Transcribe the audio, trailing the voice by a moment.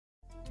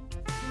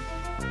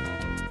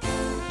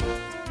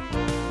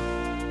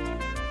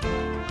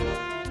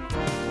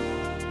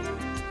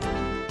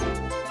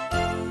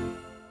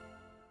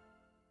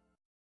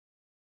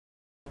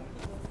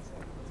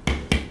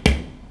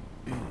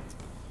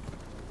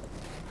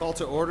Call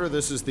to order.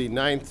 This is the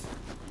 9th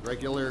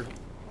regular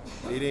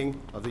meeting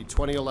of the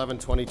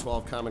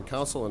 2011-2012 Common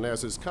Council, and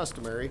as is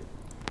customary,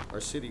 our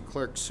city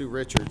clerk, Sue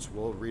Richards,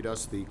 will read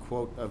us the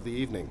quote of the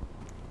evening.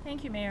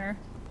 Thank you, Mayor.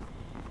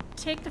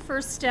 Take the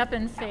first step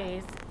in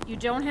faith. You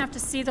don't have to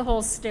see the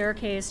whole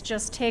staircase,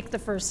 just take the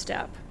first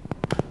step.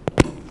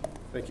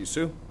 Thank you,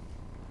 Sue.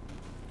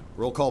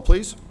 Roll call,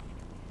 please.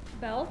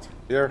 Belt.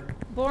 Here.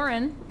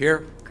 Boren.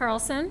 Here.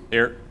 Carlson.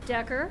 Here.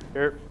 Decker.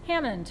 Here.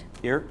 Hammond.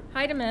 Here.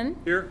 Heidemann.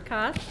 Here.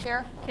 Koth.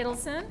 Here.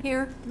 Kittleson.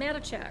 Here.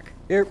 Matichak.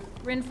 Here.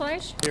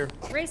 Rindfleisch. Here.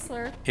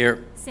 Raisler.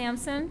 Here.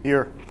 Sampson.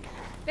 Here.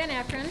 Van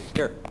Akron.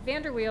 Here.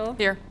 Vanderweel.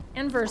 Here.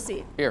 And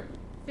Versi. Here.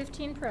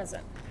 15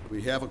 present.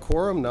 We have a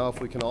quorum. Now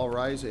if we can all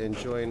rise and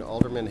join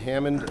Alderman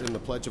Hammond in the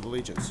Pledge of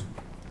Allegiance.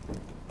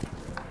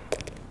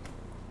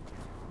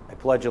 I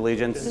pledge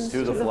allegiance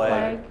to the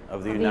flag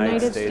of the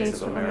United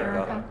States of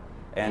America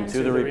and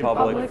to the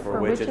republic for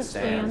which it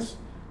stands,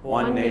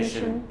 one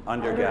nation,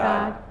 under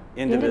God,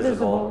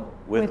 indivisible,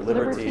 with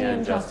liberty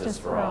and justice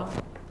for all.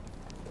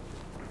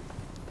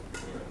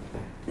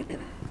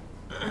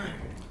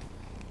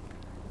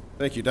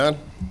 Thank you, Don.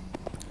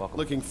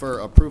 Looking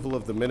for approval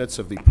of the minutes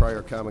of the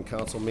prior Common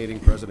Council meeting.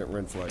 President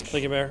Rindfleisch.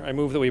 Thank you, Mayor. I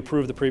move that we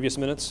approve the previous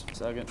minutes.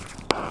 Second.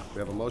 We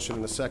have a motion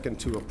and a second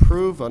to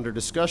approve. Under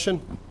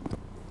discussion?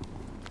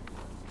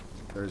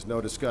 There is no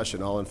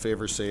discussion. All in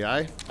favor say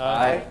aye.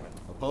 Aye.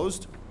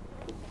 Opposed?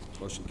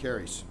 Motion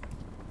carries.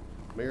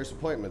 Mayor's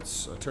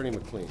appointments. Attorney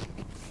McLean.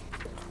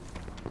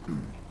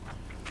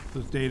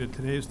 This is dated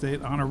today's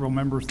date. Honorable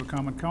members of the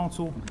Common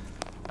Council,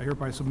 I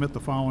hereby submit the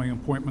following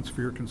appointments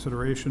for your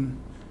consideration.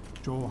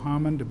 Joel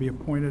Hammond to be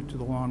appointed to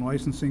the Law and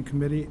Licensing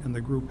Committee and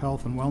the Group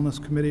Health and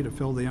Wellness Committee to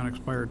fill the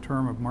unexpired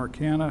term of Mark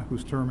Hanna,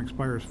 whose term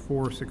expires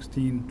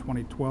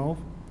 4/16/2012.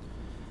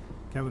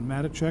 Kevin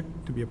Matichak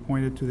to be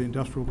appointed to the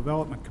Industrial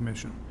Development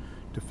Commission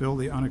to fill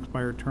the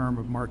unexpired term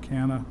of Mark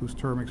Hanna, whose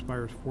term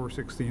expires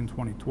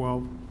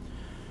 4/16/2012.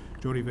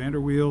 Jody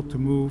Vanderweel to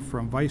move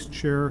from Vice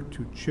Chair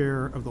to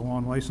Chair of the Law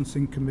and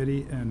Licensing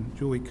Committee, and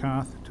Julie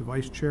Koth to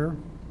Vice Chair.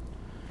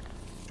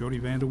 Jody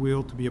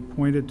Vanderweel to be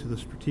appointed to the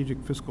Strategic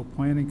Fiscal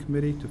Planning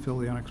Committee to fill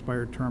the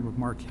unexpired term of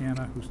Mark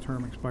Hanna, whose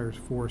term expires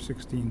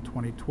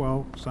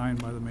 4/16/2012, signed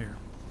by the Mayor.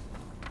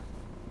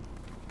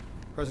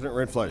 President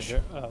Rindfleisch.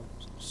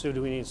 Sue,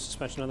 do we need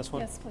suspension on this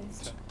one? Yes,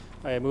 please.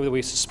 I move that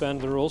we suspend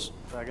the rules.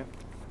 Second.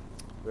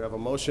 We have a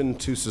motion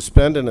to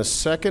suspend in a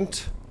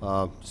second.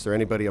 Is there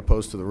anybody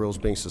opposed to the rules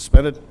being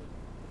suspended?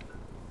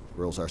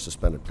 Rules are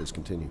suspended. Please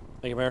continue.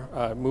 Thank you, Mayor.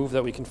 I move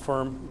that we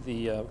confirm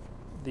the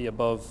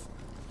above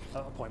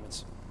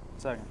appointments.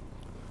 Second.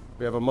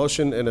 We have a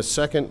motion and a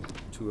second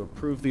to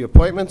approve the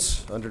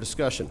appointments. Under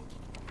discussion.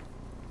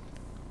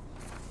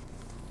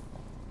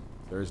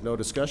 There is no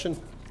discussion.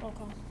 Roll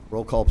call.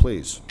 Roll call,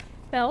 please.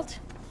 Belt.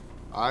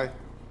 Aye.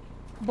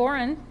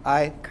 Boren.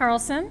 Aye.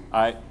 Carlson.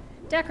 Aye.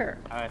 Decker.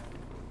 Aye.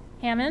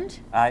 Hammond.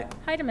 Aye.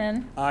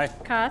 Heidemann. Aye.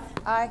 Koth.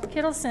 Aye.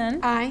 Kittleson.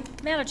 Aye.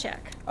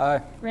 Matichak.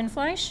 Aye.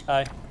 Rindfleisch.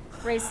 Aye.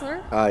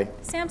 Raisler. Aye.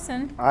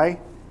 Sampson. Aye.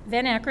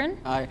 Van Akron.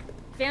 Aye.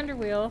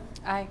 Vanderweel.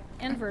 Aye.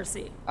 And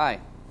Versi.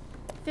 Aye.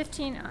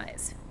 15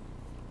 ayes.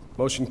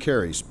 Motion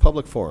carries.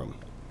 Public forum.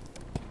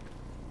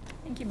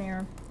 Thank you,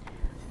 Mayor.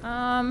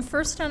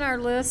 First on our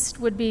list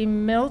would be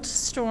Milt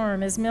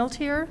Storm. Is Milt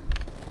here?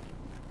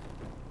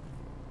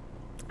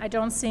 I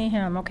don't see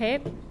him. Okay.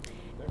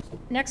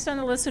 Next on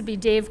the list would be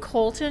Dave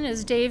Colton.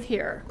 Is Dave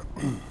here?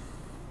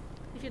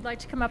 If you'd like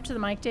to come up to the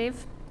mic,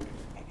 Dave.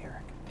 Hey,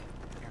 Eric.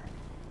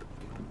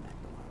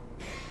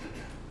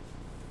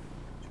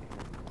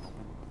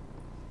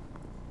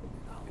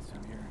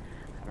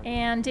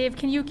 And Dave,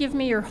 can you give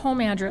me your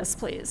home address,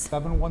 please?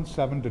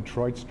 717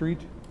 Detroit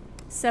Street.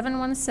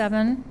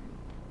 717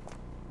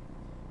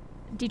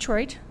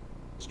 Detroit.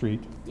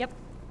 Street, Yep.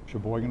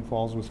 Sheboygan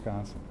Falls,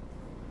 Wisconsin.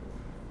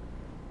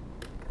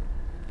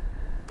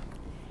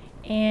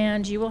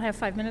 And you will have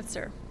 5 minutes,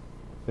 sir.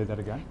 Say that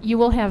again. You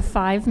will have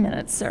 5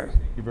 minutes, sir.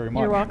 Thank you very much.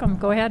 You're welcome.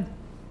 Go ahead.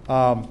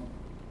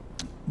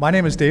 My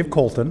name is Dave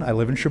Colton. I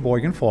live in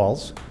Sheboygan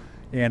Falls,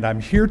 and I'm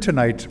here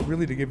tonight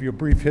really to give you a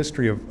brief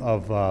history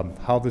of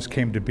how this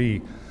came to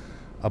be.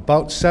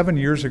 About 7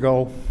 years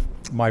ago,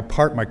 my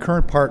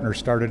current partner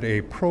started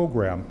a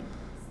program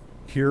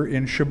here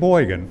in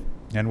Sheboygan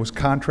and was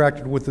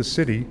contracted with the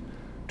city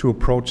to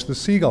approach the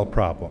seagull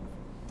problem.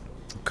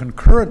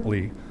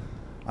 Concurrently,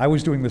 I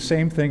was doing the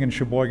same thing in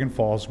Sheboygan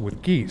Falls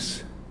with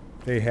geese.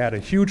 They had a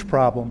huge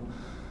problem,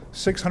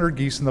 600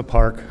 geese in the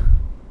park,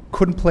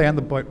 couldn't play on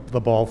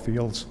the ball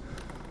fields,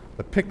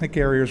 the picnic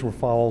areas were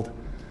fouled,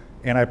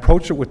 and I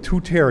approached it with 2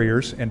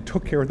 terriers and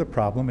took care of the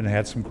problem and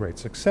had some great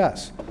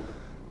success.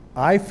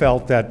 I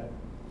felt that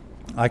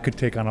I could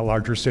take on a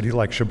larger city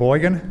like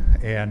Sheboygan,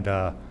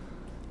 and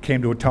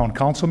came to a town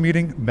council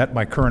meeting, met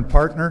my current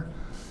partner,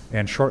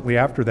 and shortly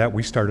after that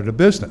we started a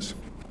business.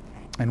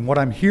 And what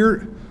I'm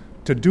here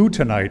to do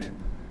tonight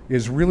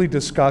is really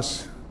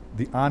discuss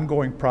the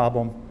ongoing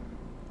problem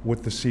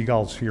with the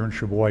seagulls here in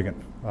Sheboygan.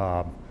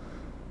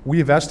 We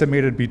have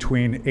estimated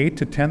between 8,000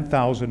 to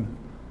 10,000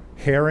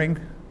 herring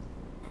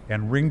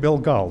and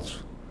ring-billed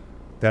gulls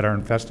that are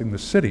infesting the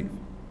city.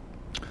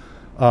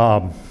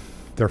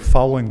 They're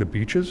fouling the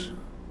beaches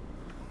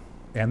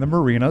and the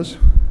marinas.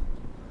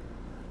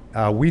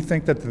 We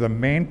think that the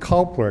main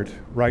culprit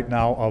right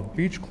now of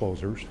beach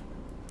closures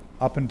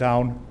up and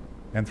down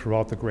and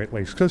throughout the Great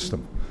Lakes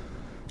system.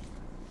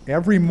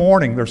 Every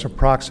morning there's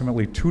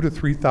approximately 2,000 to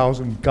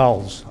 3,000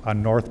 gulls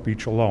on North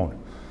Beach alone.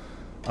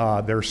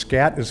 Their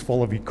scat is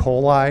full of E.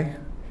 coli,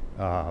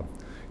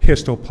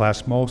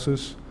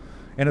 histoplasmosis,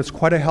 and it's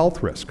quite a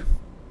health risk.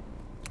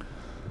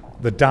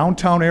 The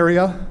downtown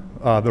area,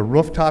 the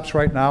rooftops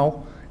right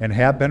now, and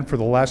have been for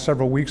the last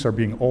several weeks, are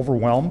being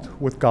overwhelmed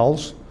with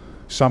gulls.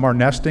 Some are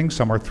nesting,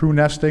 some are through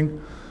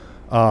nesting.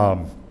 I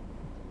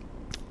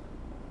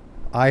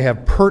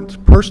have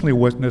personally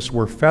witnessed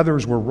where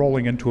feathers were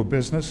rolling into a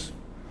business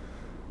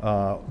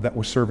that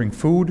was serving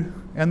food,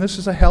 and this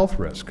is a health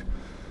risk.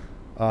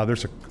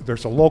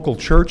 There's a local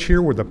church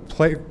here where the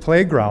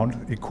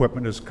playground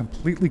equipment is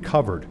completely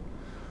covered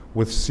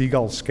with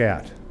seagull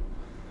scat.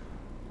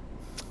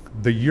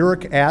 The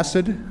uric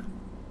acid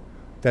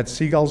that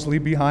seagulls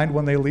leave behind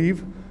when they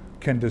leave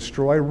can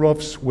destroy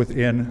roofs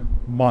within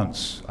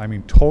months. I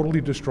mean, totally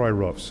destroy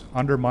roofs,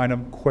 undermine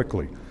them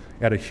quickly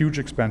at a huge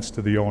expense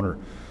to the owner.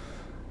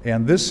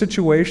 And this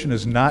situation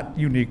is not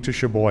unique to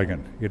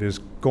Sheboygan. It is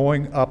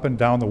going up and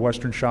down the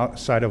western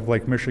side of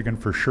Lake Michigan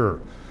for sure.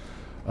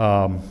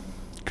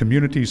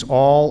 Communities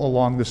all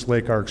along this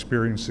lake are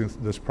experiencing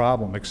this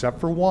problem, except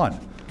for one,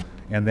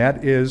 and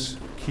that is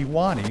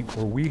Kewanee,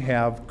 where we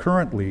have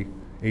currently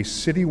a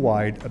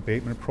citywide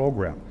abatement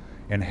program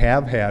and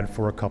have had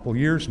for a couple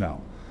years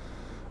now.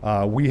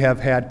 We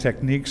have had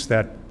techniques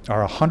that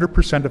are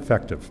 100%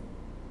 effective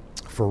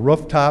for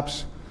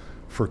rooftops,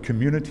 for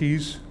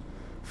communities,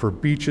 for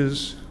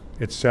beaches,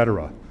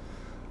 etc.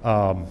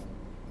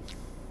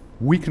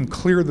 We can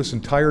clear this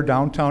entire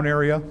downtown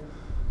area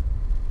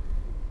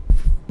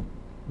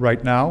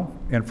right now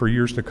and for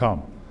years to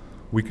come.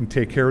 We can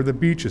take care of the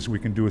beaches. We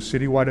can do a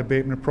citywide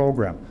abatement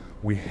program.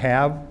 We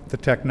have the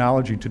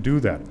technology to do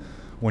that.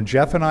 When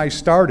Jeff and I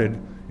started,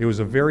 it was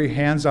a very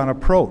hands-on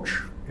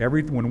approach.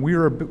 When we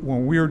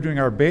were doing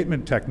our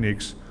abatement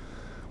techniques,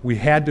 we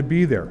had to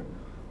be there.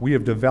 We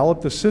have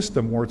developed a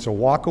system where it's a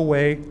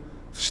walk-away,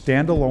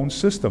 standalone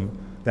system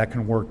that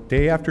can work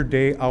day after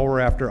day, hour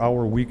after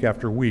hour, week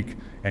after week,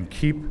 and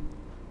keep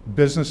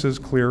businesses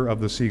clear of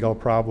the seagull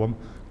problem,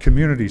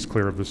 communities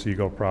clear of the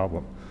seagull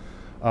problem.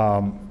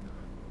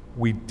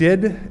 We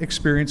did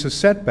experience a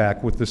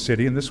setback with the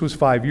city, and this was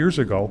 5 years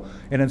ago,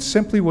 and it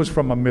simply was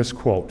from a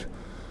misquote.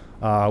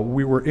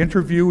 We were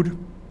interviewed,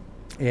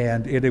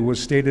 and it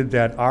was stated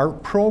that our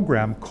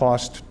program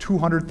cost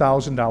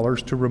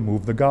 $200,000 to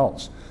remove the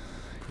gulls.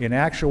 In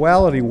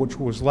actuality, which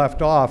was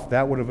left off,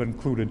 that would have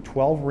included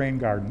 12 rain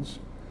gardens,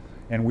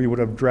 and we would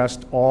have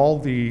addressed all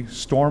the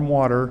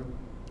stormwater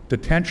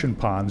detention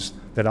ponds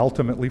that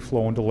ultimately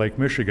flow into Lake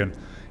Michigan.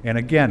 And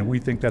again, we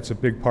think that's a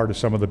big part of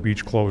some of the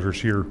beach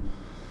closures here.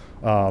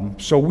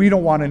 So we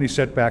don't want any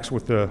setbacks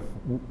with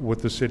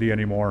the city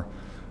anymore.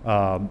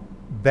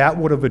 That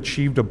would have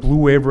achieved a blue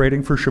wave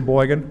rating for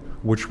Sheboygan,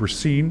 which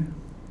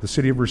the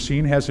city of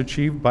Racine has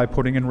achieved by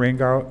putting in rain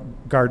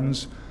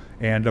gardens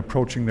and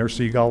approaching their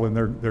seagull and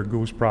their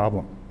goose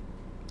problem.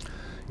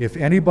 If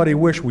anybody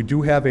wish, we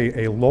do have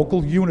a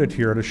local unit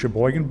here at a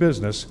Sheboygan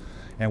business,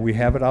 and we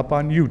have it up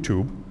on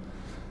YouTube.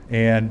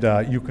 And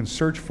you can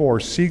search for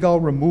seagull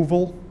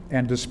removal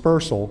and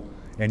dispersal,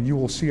 and you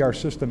will see our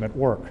system at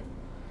work.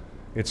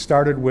 It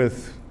started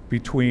with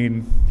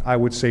between, I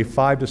would say,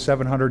 500 to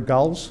 700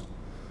 gulls,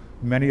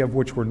 many of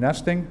which were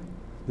nesting.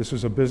 This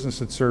was a business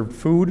that served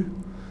food,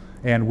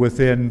 and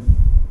within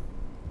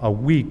a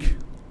week,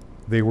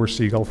 they were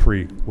seagull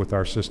free with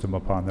our system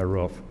upon their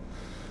roof.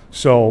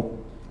 So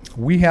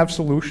we have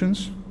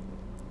solutions.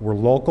 We're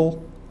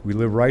local. We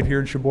live right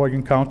here in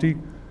Sheboygan County,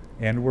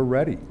 and we're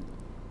ready.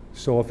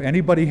 So if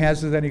anybody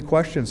has any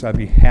questions, I'd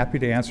be happy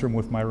to answer them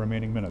with my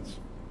remaining minutes,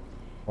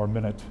 or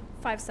minute.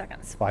 5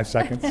 seconds. 5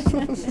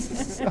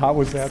 seconds? How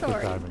was that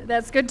Sorry. the timing?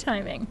 That's good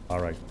timing. All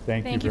right,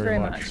 thank you Thank you very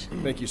very much.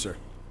 Thank you, sir.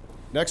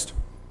 Next.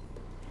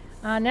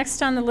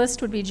 Next on the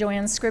list would be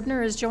Joanne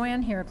Scribner. Is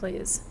Joanne here,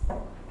 please?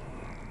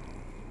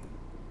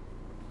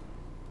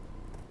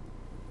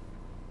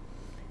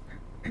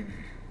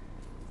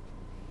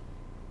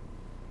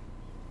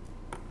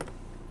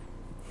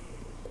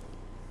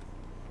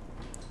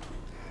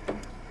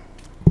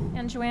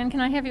 And Joanne, can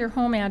I have your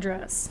home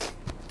address?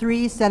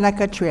 3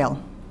 Seneca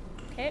Trail.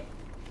 Okay.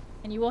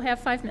 And you will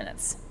have 5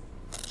 minutes.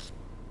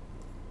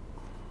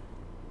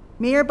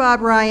 Mayor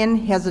Bob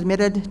Ryan has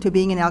admitted to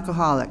being an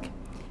alcoholic.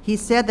 He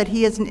said that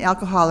he is an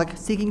alcoholic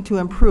seeking to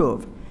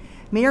improve.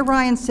 Mayor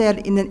Ryan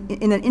said in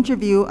an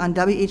interview on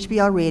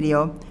WHBL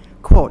radio,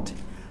 quote,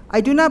 "I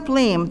do not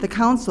blame the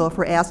council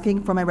for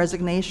asking for my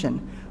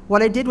resignation.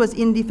 What I did was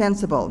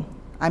indefensible.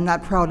 I'm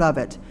not proud of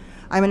it.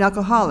 I'm an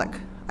alcoholic.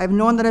 I've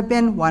known that I've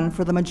been one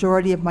for the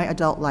majority of my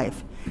adult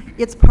life.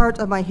 It's part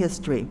of my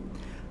history.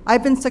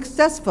 I've been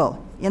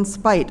successful in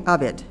spite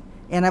of it,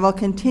 and I will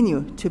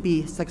continue to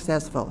be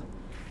successful.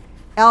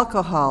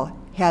 Alcohol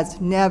has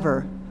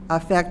never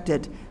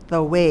affected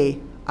the way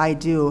I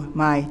do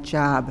my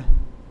job.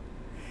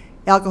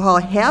 Alcohol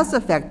has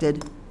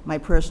affected my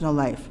personal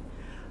life.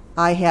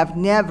 I have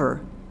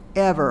never,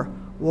 ever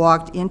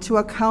walked into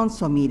a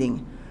council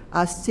meeting,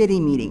 a city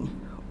meeting,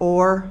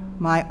 or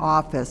my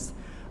office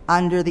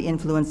under the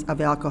influence of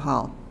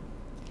alcohol.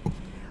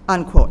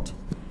 Unquote.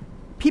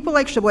 People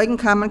like Sheboygan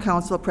Common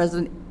Council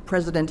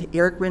President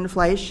Eric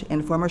Rindfleisch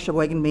and former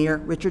Sheboygan Mayor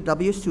Richard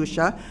W.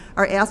 Susha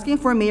are asking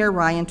for Mayor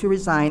Ryan to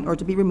resign or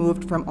to be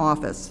removed from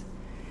office.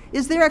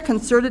 Is there a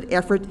concerted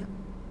effort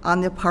on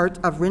the part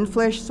of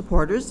Rindfleisch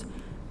supporters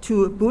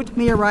to boot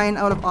Mayor Ryan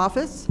out of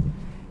office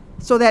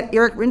so that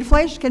Eric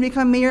Rindfleisch can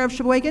become mayor of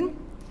Sheboygan?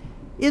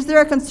 Is there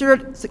a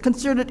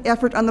concerted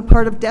effort on the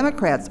part of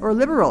Democrats or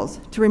liberals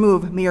to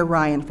remove Mayor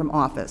Ryan from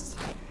office?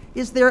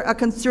 Is there a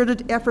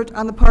concerted effort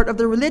on the part of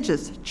the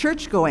religious,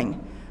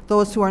 church-going,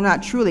 those who are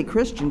not truly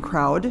Christian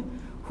crowd,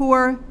 who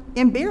are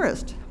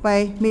embarrassed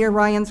by Mayor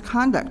Ryan's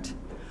conduct?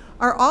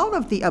 Are all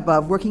of the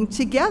above working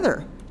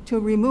together to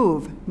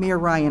remove Mayor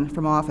Ryan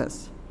from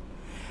office?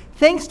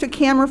 Thanks to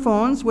camera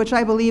phones, which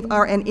I believe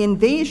are an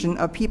invasion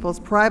of people's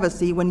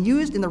privacy when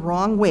used in the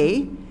wrong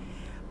way,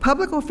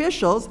 public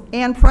officials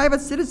and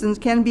private citizens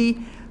can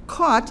be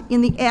caught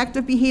in the act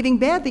of behaving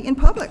badly in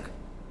public.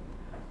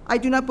 I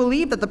do not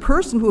believe that the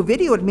person who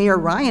videoed Mayor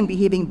Ryan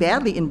behaving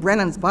badly in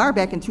Brennan's bar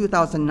back in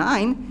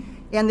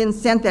 2009 and then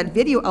sent that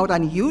video out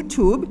on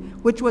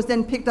YouTube, which was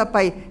then picked up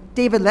by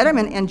David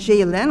Letterman and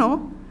Jay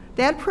Leno,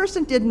 that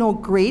person did no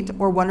great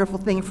or wonderful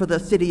thing for the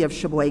city of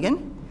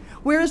Sheboygan.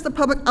 Where is the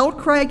public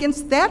outcry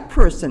against that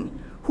person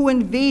who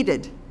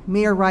invaded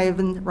Mayor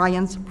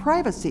Ryan's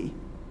privacy?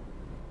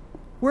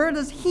 Where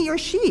does he or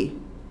she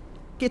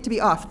get to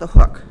be off the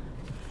hook?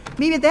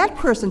 Maybe that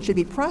person should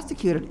be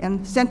prosecuted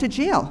and sent to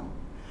jail.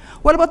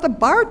 What about the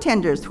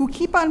bartenders who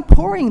keep on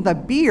pouring the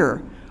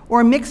beer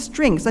or mixed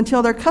drinks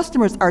until their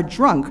customers are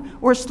drunk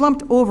or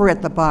slumped over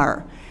at the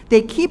bar?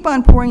 They keep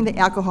on pouring the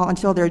alcohol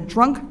until their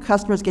drunk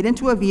customers get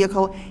into a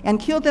vehicle and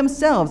kill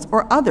themselves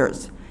or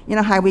others in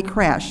a highway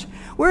crash.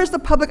 Where is the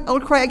public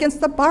outcry against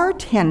the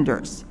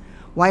bartenders?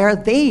 Why are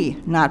they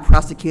not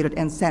prosecuted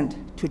and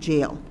sent to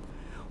jail?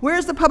 Where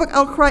is the public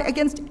outcry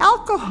against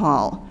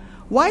alcohol?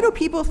 Why do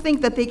people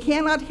think that they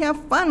cannot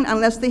have fun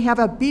unless they have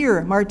a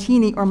beer,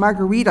 martini, or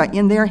margarita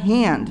in their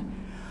hand?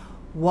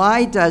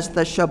 Why does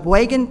the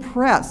Sheboygan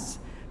Press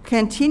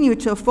continue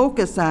to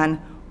focus on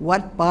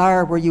what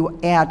bar were you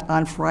at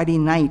on Friday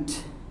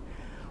night?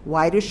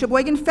 Why do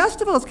Sheboygan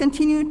festivals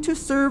continue to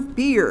serve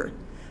beer?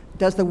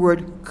 Does the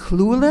word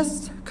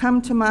clueless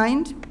come to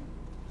mind?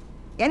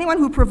 Anyone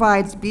who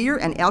provides beer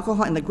and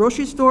alcohol in the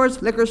grocery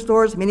stores, liquor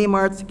stores,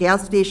 mini-marts,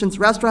 gas stations,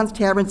 restaurants,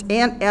 taverns,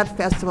 and at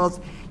festivals,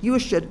 you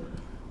should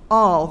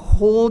all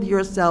hold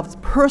yourselves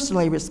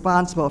personally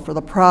responsible for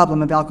the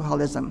problem of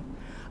alcoholism.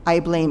 I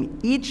blame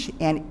each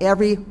and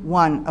every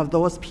one of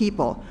those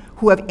people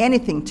who have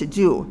anything to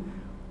do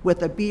with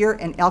the beer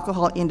and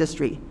alcohol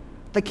industry,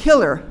 the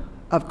killer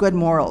of good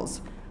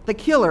morals, the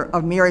killer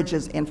of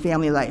marriages and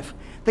family life,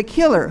 the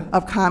killer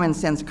of common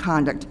sense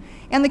conduct,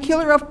 and the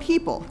killer of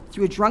people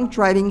through drunk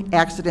driving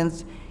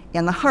accidents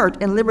and the heart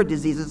and liver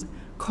diseases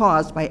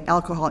caused by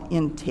alcohol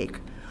intake.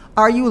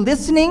 Are you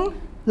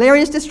listening,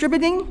 Larry's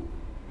Distributing?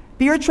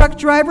 Beer truck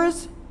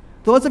drivers,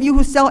 those of you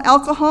who sell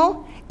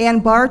alcohol,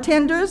 and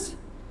bartenders?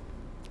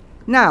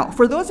 Now,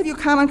 for those of you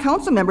common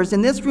council members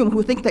in this room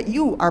who think that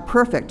you are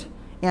perfect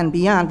and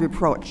beyond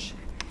reproach,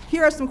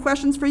 here are some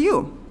questions for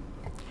you.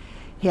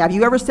 Have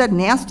you ever said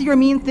nasty or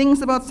mean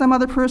things about some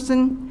other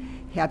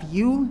person? Have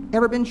you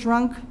ever been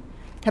drunk?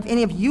 Have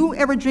any of you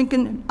ever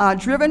driven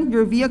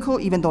your vehicle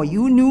even though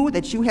you knew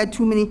that you had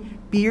too many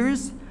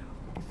beers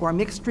or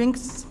mixed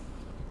drinks?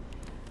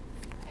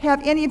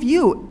 Have any of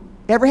you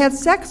ever had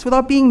sex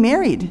without being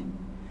married?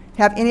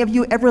 Have any of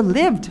you ever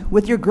lived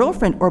with your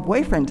girlfriend or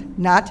boyfriend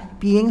not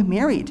being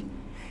married?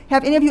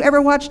 Have any of you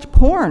ever watched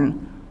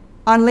porn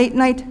on late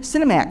night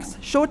Cinemax,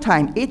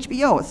 Showtime,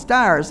 HBO,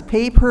 Stars,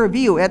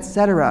 pay-per-view,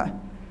 etc.?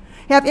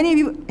 Have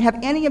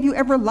any of you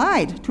ever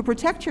lied to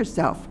protect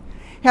yourself?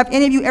 Have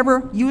any of you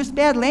ever used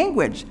bad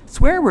language,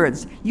 swear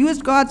words,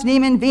 used God's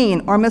name in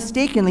vain, or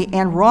mistakenly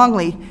and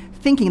wrongly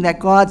thinking that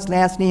God's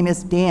last name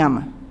is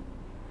damn?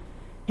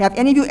 Have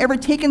any of you ever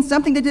taken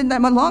something that did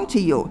not belong to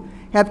you?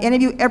 Have any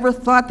of you ever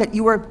thought that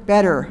you were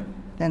better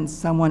than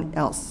someone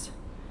else?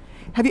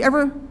 Have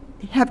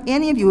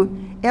any of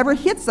you ever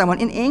hit someone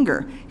in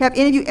anger? Have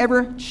any of you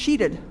ever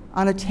cheated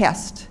on a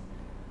test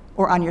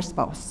or on your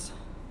spouse?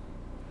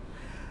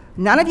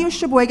 None of you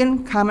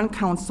Sheboygan Common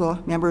Council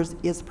members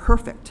is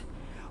perfect.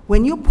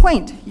 When you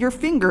point your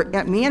finger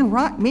at Mayor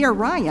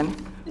Ryan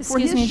for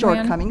his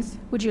shortcomings.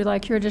 Joanne, would you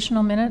like your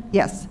additional minute?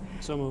 Yes.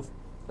 So move.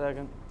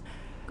 Second.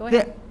 Go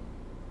ahead.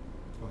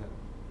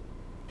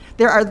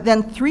 There are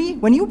then three,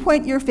 when you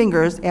point your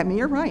fingers at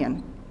Mayor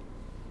Ryan,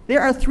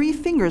 there are three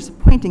fingers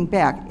pointing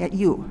back at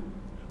you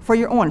for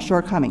your own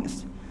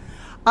shortcomings.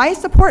 I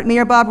support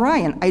Mayor Bob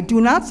Ryan. I do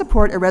not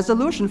support a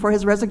resolution for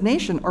his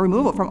resignation or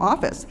removal from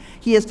office.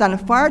 He has done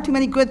far too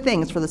many good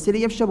things for the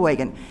city of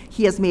Sheboygan.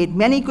 He has made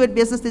many good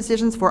business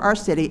decisions for our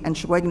city, and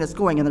Sheboygan is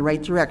going in the right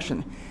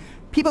direction.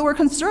 People were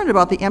concerned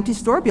about the empty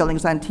store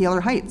buildings on Taylor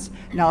Heights.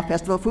 Now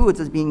Festival Foods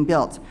is being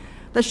built.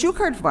 The Shoe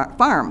Card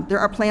Farm, there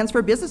are plans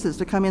for businesses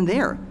to come in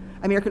there.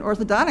 American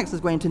Orthodontics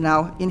is going to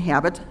now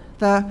inhabit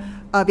the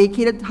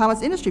vacated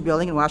Thomas Industry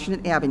Building in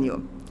Washington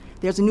Avenue.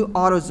 There's a new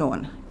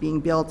AutoZone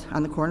being built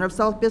on the corner of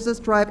South Business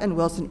Drive and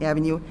Wilson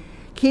Avenue.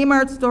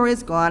 Kmart store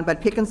is gone,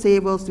 but Pick and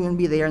Save will soon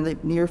be there in the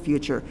near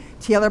future.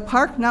 Taylor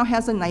Park now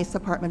has a nice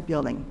apartment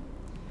building.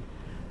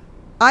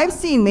 I've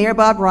seen Mayor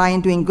Bob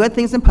Ryan doing good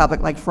things in public,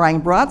 like frying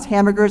brats,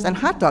 hamburgers, and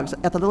hot dogs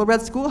at the Little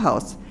Red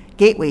Schoolhouse,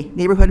 Gateway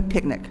Neighborhood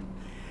Picnic.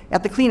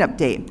 At the cleanup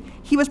day,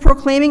 he was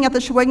proclaiming at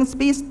the Sheboygan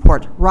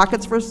Spaceport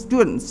Rockets for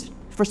Students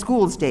for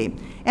Schools Day,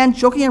 and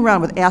joking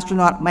around with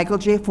astronaut Michael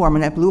J.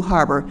 Foreman at Blue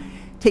Harbor,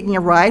 taking a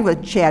ride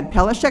with Chad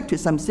Pelishek to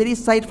some city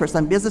site for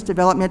some business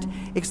development,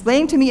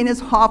 explaining to me in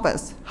his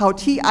office how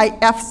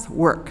TIFs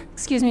work.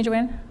 Excuse me,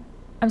 Joanne.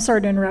 I'm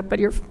sorry to interrupt, but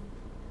your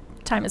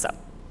time is up.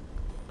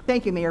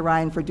 Thank you, Mayor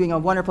Ryan, for doing a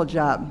wonderful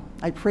job.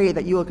 I pray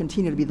that you will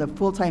continue to be the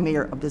full-time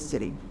mayor of this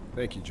city.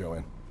 Thank you,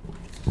 Joanne.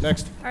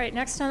 Next. All right,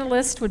 next on the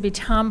list would be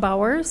Tom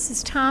Bowers.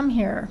 Is Tom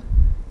here?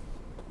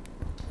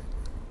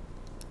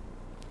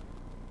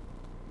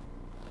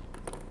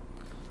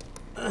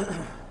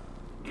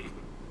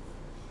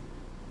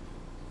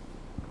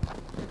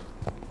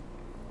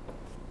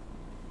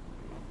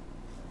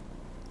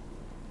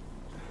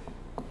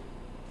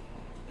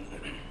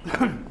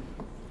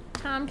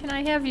 Tom, can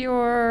I have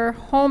your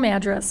home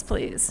address,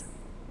 please?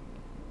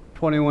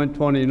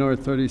 2120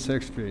 North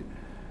 36th Street.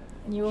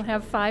 And you will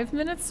have 5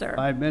 minutes, sir.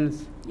 5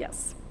 minutes?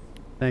 Yes.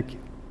 Thank you.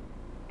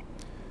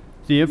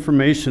 The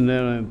information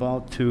that I'm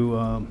about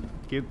to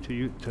give to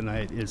you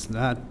tonight is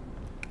not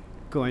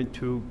going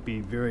to be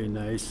very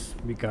nice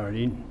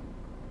regarding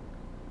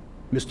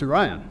Mr.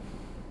 Ryan.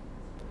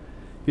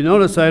 You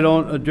notice I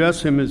don't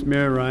address him as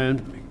Mayor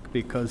Ryan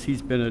because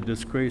he's been a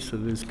disgrace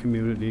of this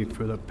community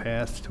for the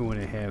past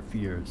 2.5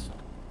 years.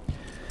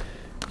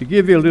 To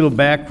give you a little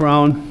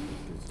background,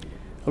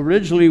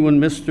 originally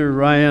when Mr.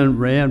 Ryan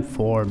ran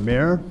for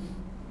mayor,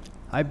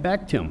 I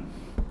backed him.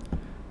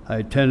 I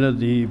attended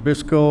the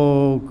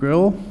Briscoe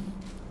Grill.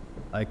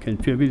 I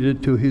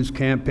contributed to his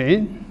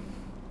campaign.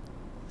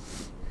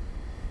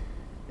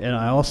 And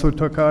I also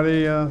took out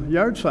a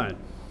yard sign.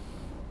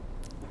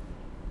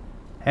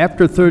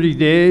 After 30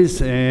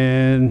 days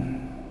and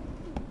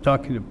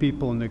talking to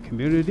people in the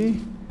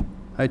community,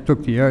 I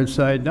took the yard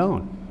sign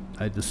down.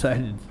 I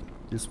decided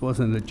this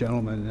wasn't a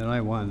gentleman and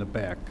I wanted it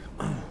back.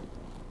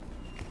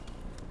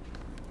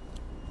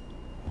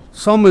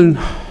 Someone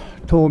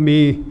told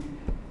me,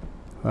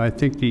 I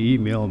think they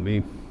emailed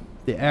me,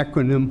 the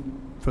acronym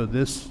for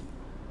this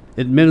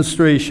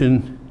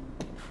administration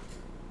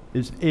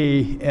is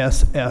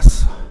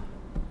ASS.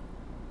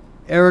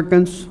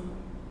 Arrogance,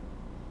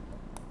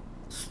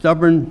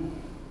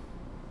 stubborn,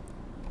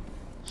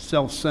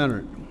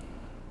 self-centered.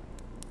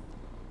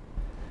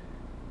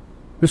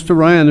 Mr.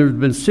 Ryan, there's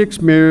been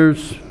 6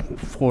 mayors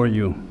before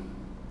you.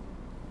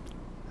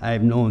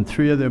 I've known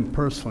 3 of them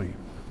personally.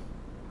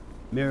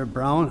 Mayor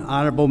Brown,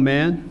 honorable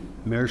man.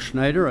 Mayor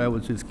Schneider, I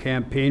was his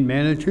campaign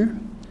manager.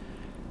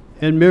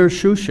 And Mayor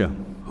Shusha,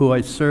 who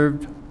I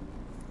served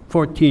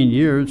 14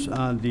 years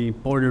on the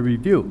Board of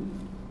Review.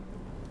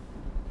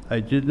 I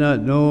did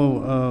not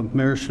know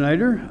Mayor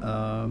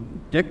Schneider,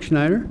 Dick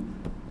Schneider.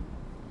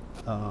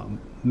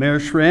 Mayor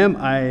Schramm,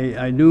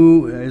 I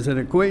knew as an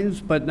acquaintance,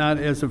 but not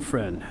as a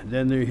friend.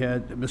 Then they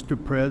had Mr.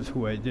 Perez,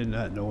 who I did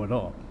not know at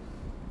all.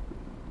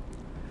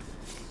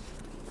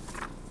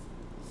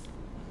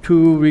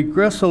 To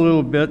regress a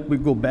little bit, we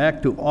go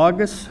back to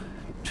August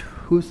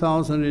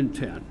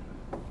 2010.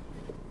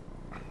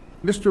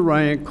 Mr.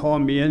 Ryan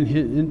called me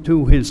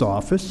into his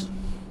office.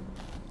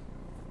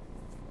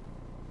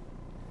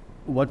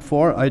 What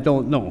for? I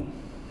don't know.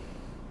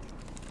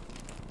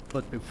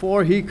 But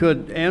before he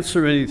could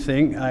answer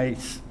anything, I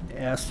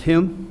asked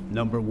him,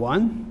 number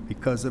 1,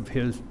 because of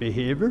his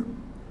behavior,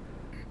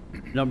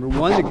 number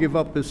 1, to give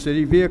up his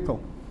city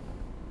vehicle.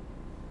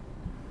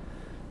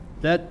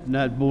 That did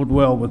not bode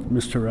well with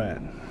Mr.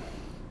 Ryan.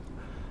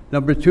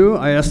 Number 2,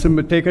 I asked him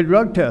to take a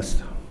drug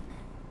test,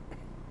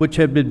 which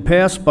had been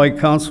passed by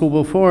council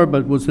before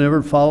but was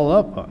never followed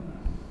up on.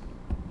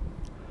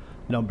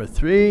 Number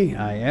 3,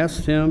 I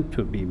asked him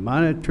to be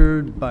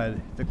monitored by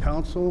the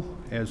council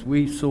as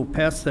we so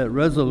passed that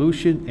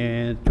resolution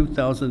in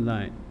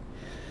 2009.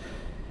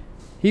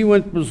 He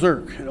went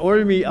berserk and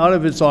ordered me out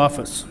of his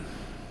office.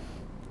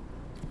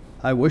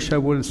 I wish I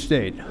would have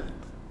stayed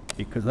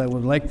because I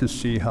would like to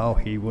see how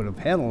he would have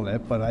handled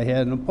it, but I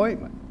had an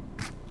appointment.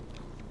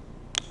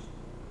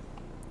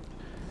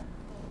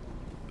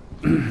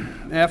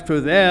 After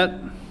that,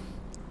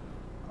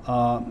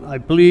 I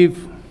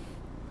believe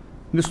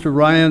Mr.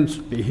 Ryan's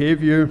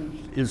behavior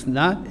is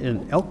not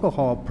an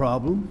alcohol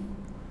problem,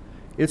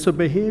 it's a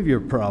behavior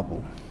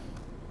problem.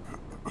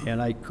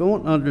 And I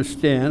don't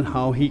understand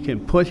how he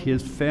can put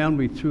his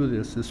family through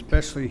this,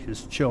 especially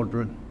his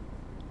children.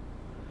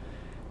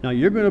 Now,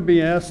 you're going to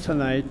be asked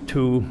tonight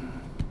to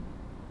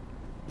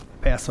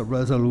pass a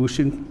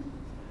resolution,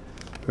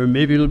 or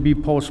maybe it'll be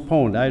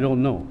postponed, I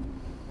don't know.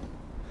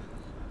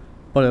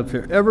 But if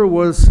there ever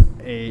was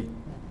a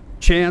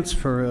chance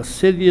for a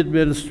city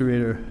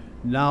administrator,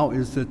 now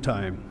is the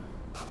time.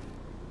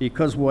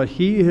 Because what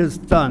he has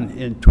done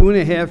in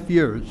 2.5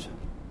 years,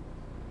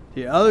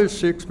 the other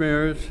 6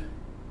 mayors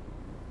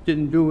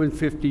didn't do in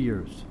 50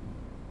 years.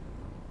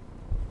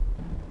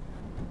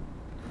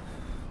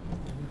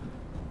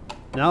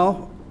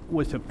 Now,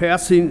 with the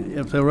passing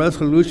of the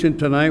resolution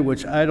tonight,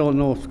 which I don't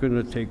know if it's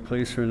going to take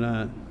place or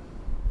not,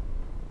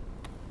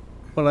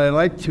 but I'd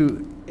like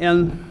to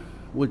end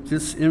with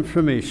this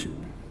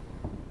information.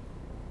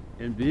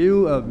 In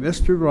view of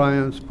Mr.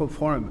 Ryan's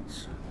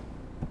performance,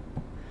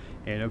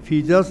 and if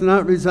he does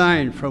not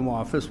resign from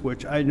office,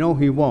 which I know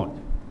he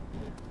won't,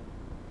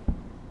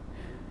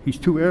 he's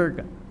too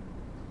arrogant,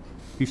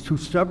 he's too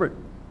stubborn,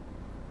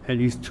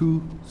 and he's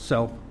too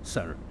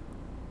self-centered.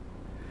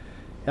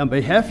 On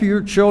behalf of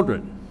your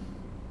children,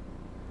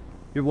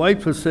 your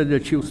wife has said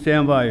that she'll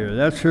stand by you.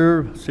 That's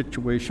her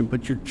situation,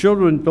 but your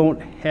children don't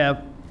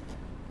have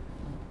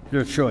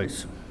their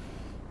choice.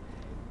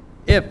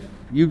 If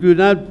you do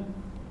not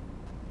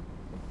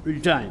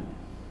resign,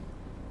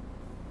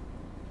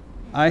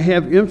 I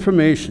have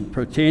information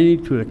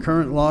pertaining to the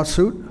current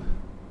lawsuit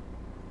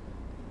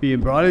being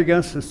brought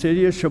against the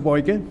city of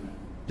Sheboygan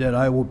that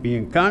I will be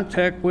in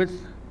contact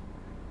with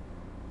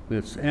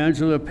Ms.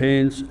 Angela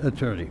Payne's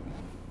attorney.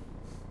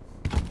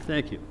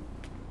 Thank you.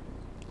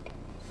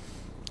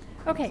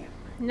 Okay,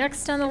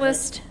 next on the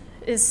list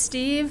is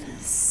Steve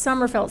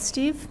Sommerfeld.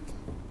 Steve?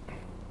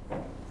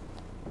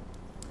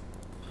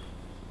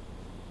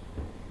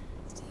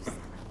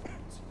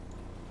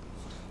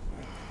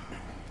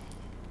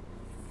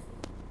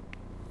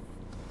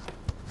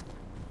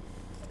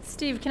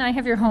 Steve, can I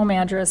have your home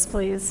address,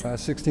 please?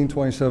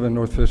 1627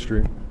 North 5th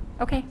Street.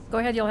 Okay, go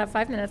ahead. You'll have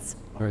 5 minutes.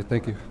 All right,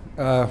 thank you.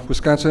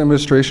 Wisconsin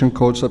Administration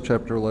Code,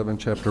 Subchapter 11,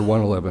 Chapter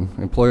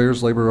 111.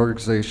 Employers, labor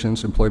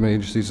organizations, employment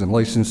agencies, and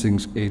licensing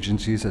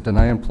agencies that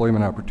deny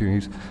employment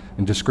opportunities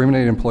and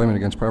discriminate employment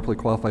against properly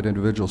qualified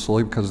individuals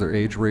solely because of their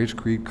age, race,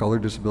 creed, color,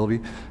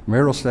 disability,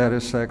 marital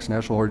status, sex,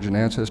 national origin,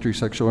 ancestry,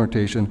 sexual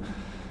orientation,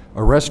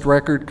 arrest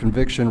record,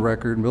 conviction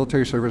record,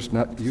 military service,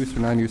 youth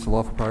or non-youth of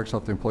lawful products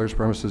off the employer's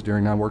premises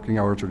during non-working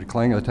hours, or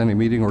declining to attend a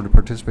meeting or to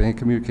participate in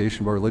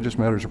communication about religious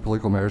matters or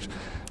political matters,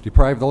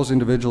 deprive those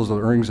individuals of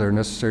the earnings that are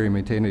necessary to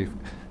maintain a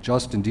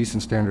just and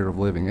decent standard of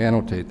living.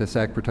 Annotate, this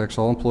act protects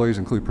all employees,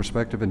 including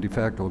prospective and de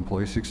facto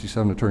employees.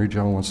 67 Attorney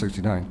General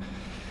 169.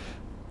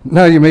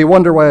 Now, you may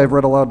wonder why I've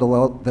read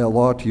aloud that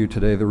law to you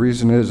today. The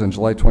reason is, on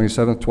July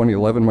 27,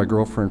 2011, my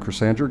girlfriend,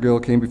 Cassandra Gill,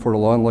 came before the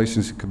Law and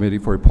Licensing Committee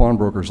for a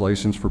pawnbroker's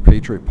license for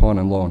Patriot Pawn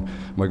and Loan.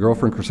 My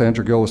girlfriend,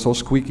 Cassandra Gill, was so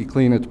squeaky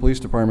clean that the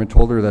police department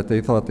told her that they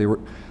thought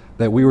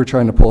that we were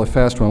trying to pull a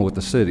fast one with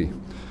the city.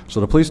 So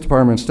the police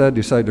department instead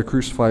decided to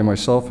crucify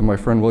myself and my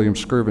friend William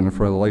Skirvin in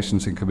front of the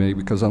licensing committee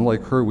because,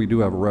 unlike her, we do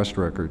have arrest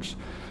records.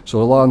 So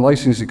the Law and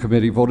Licensing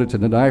Committee voted to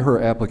deny her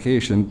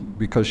application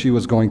because she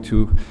was going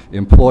to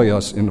employ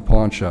us in the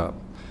pawn shop.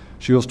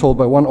 She was told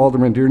by one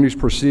alderman during these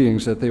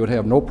proceedings that they would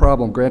have no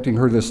problem granting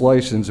her this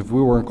license if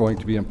we weren't going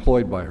to be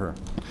employed by her.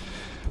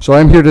 So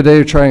I'm here today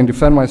to try and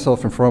defend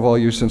myself in front of all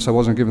you since I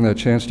wasn't given that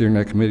chance during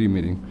that committee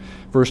meeting.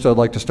 First, I'd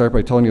like to start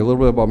by telling you a little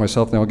bit about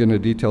myself, then I'll get into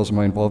details of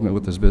my involvement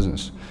with this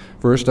business.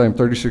 First, I'm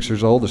 36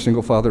 years old, a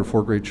single father of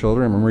 4 great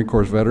children. I'm a Marine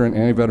Corps veteran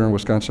and a veteran of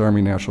Wisconsin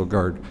Army National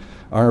Guard.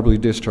 Honorably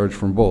discharged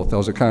from both. I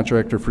was a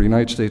contractor for the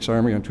United States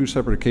Army on 2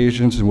 separate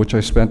occasions in which I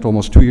spent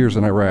almost 2 years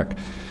in Iraq.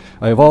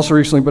 I have also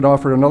recently been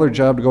offered another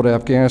job to go to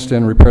Afghanistan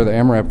and repair the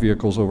AMRAP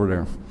vehicles over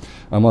there.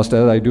 I must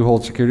add I do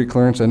hold security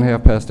clearance and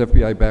have passed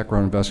FBI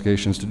background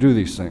investigations to do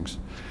these things.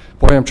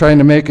 The point I'm trying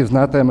to make is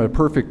not that I'm a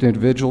perfect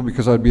individual,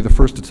 because I'd be the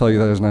first to tell you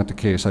that is not the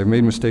case. I've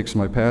made mistakes in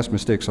my past,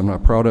 mistakes I'm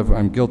not proud of.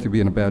 I'm guilty of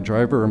being a bad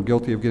driver. I'm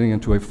guilty of getting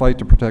into a fight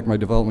to protect my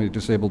developmentally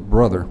disabled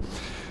brother.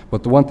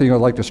 But the one thing I'd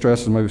like to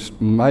stress is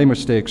my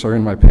mistakes are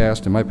in my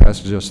past, and my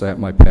past is just that,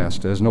 my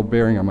past. It has no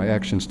bearing on my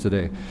actions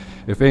today.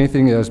 If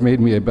anything, it has made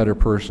me a better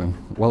person.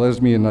 Well,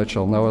 that's me in a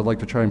nutshell. Now I'd like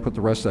to try and put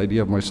the rest of the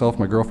idea of myself,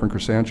 my girlfriend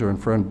Cassandra,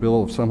 and friend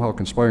Bill of somehow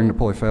conspiring to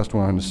pull a fast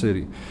one on the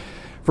city.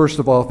 First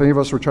of all, if any of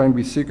us were trying to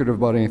be secretive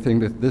about anything,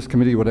 this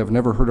committee would have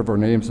never heard of our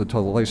names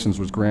until the license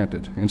was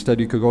granted. Instead,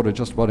 you could go to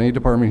just about any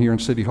department here in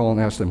City Hall and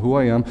ask them who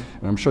I am,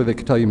 and I'm sure they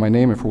could tell you my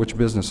name and for which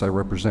business I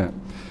represent.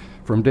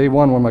 From day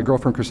one, when my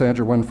girlfriend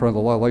Cassandra went in front of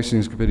the Law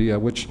Licensing Committee, at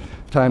which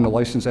time the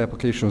license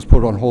application was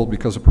put on hold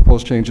because of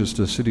proposed changes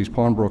to the city's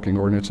pawnbroking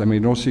ordinance, I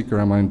made no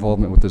secret on my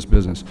involvement with this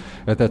business.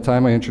 At that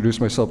time, I introduced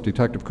myself to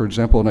Detective Kurt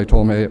Zempel, and I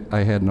told him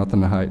I had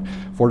nothing to hide.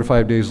 4 to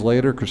 5 days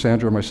later,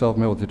 Cassandra and myself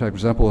met with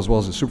Detective Zempel as well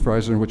as the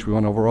supervisor, in which we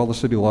went over all the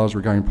city laws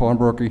regarding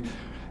pawnbroking,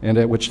 and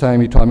at which time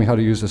he taught me how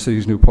to use the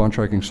city's new pawn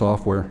tracking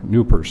software,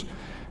 Newpers.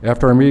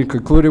 After our meeting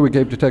concluded, we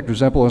gave Detective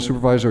Zempel and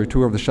supervisor a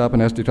tour of the shop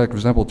and asked Detective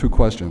Zempel 2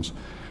 questions.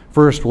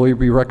 First, will you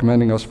be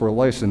recommending us for a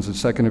license? And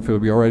second, if it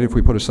would be all right if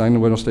we put a sign in the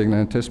window stating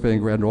anticipating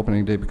grand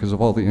opening date because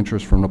of all the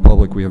interest from the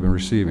public we have been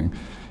receiving.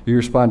 He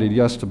responded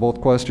yes to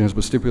both questions,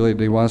 but stipulated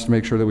that he wants to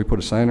make sure that we put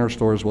a sign in our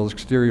store as well as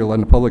exterior,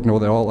 letting the public know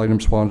that all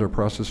items spawned are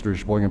processed through the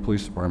Sheboygan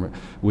Police Department,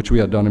 which we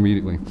had done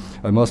immediately.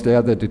 I must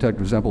add that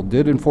Detective Zempel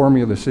did inform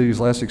me of the city's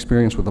last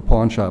experience with a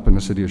pawn shop in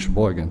the city of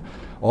Sheboygan.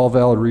 All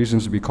valid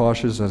reasons to be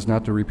cautious as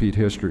not to repeat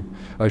history.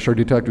 I assured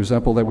Detective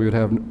Zempel that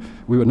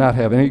we would not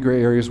have any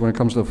gray areas when it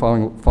comes to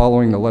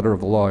following the letter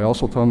of the law. I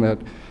also told him that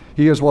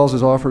he, as well as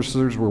his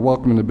officers, were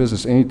welcome in the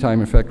business anytime.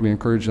 In fact, we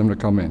encouraged them to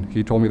come in.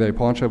 He told me that a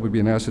pawn shop would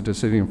be an asset to the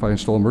city and find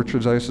stolen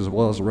merchandise as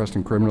well as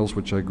arresting criminals,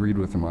 which I agreed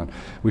with him on.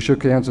 We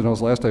shook hands, and that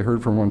was last I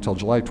heard from him until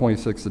July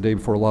 26th, the day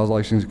before Law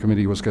Licensing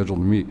Committee was scheduled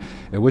to meet,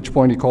 at which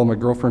point he called my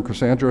girlfriend,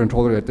 Cassandra, and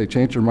told her that they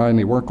changed their mind and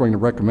they weren't going to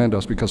recommend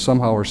us because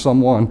somehow or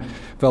someone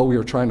felt we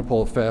were trying to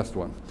pull a fast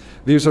one.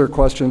 These are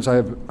questions I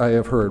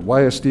have heard.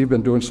 Why has Steve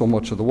been doing so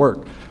much of the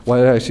work? Why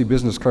did I see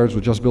business cards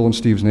with just Bill and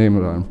Steve's name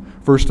on them?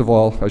 First of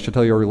all, I should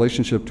tell you our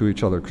relationship to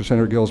each other.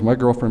 Cassandra Gill is my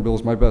girlfriend, Bill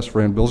is my best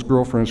friend, Bill's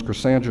girlfriend is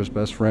Cassandra's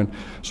best friend,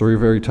 so we're a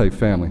very tight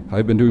family.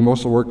 I've been doing most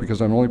of the work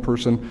because I'm the only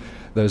person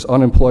that is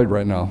unemployed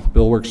right now.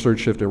 Bill works third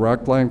shift at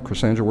Rockline,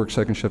 Cassandra works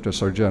second shift at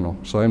Sargento,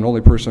 so I'm the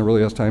only person that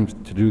really has time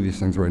to do these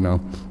things right now.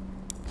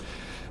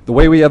 The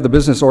way we have the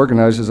business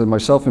organized is that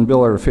myself and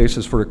Bill are the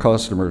faces for the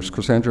customers.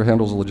 Cassandra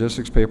handles the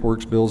logistics,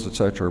 paperwork, bills,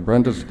 etc.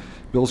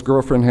 Bill's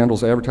girlfriend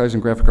handles advertising,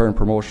 graphic art, and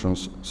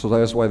promotions. So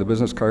that is why the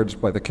business cards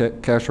by the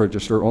cash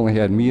register only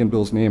had me and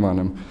Bill's name on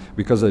them.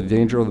 Because of the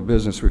danger of the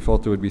business, we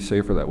felt it would be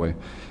safer that way.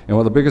 And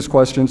one of the biggest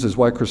questions is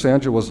why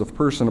Cassandra was the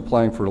person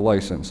applying for the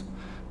license.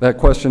 That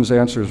question's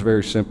answer is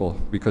very simple,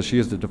 because she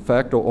is the de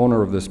facto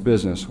owner of this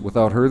business.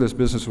 Without her, this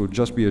business would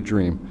just be a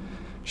dream.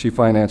 She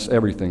financed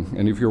everything,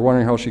 and if you're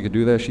wondering how she could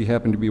do that, she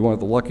happened to be one of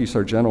the lucky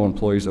Sargento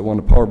employees that won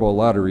the Powerball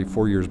lottery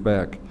 4 years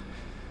back.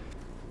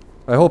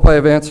 I hope I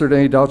have answered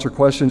any doubts or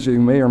questions that you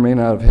may or may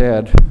not have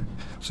had,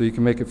 so you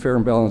can make a fair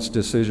and balanced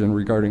decision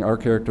regarding our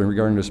character and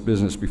regarding this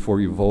business before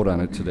you vote on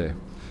it today.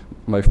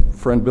 My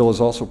friend Bill is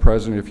also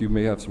present if you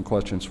may have some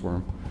questions for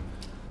him.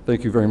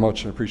 Thank you very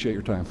much. I appreciate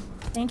your time.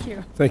 Thank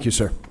you. Thank you,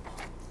 sir.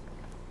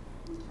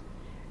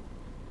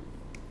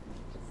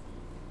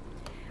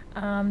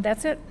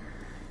 That's it.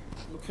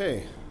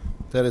 Okay,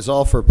 that is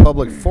all for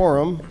public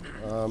forum.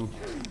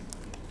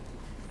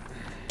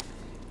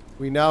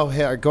 We now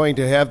are going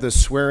to have the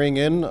swearing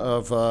in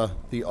of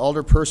the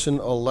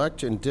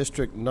alderperson-elect in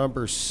District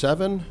Number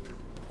 7,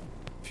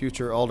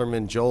 future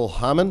Alderman Joel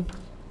Hammond.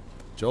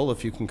 Joel,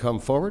 if you can come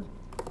forward.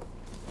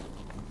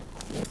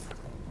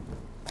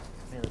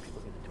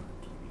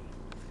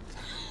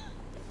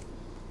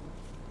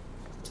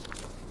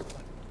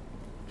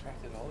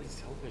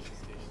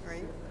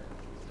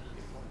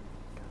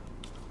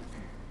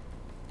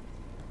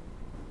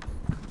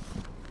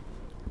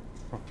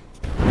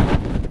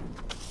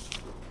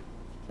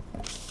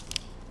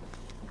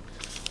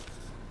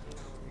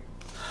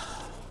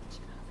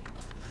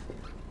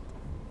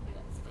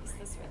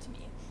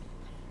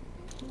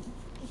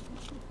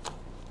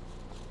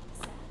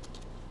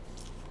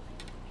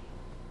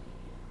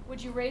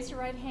 Would you raise your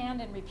right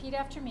hand and repeat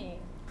after me?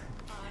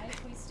 I,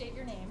 please state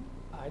your name,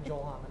 I,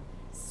 Joel Hammond,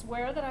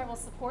 swear that I will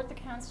support the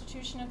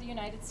Constitution of the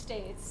United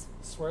States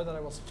swear that I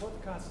will support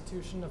the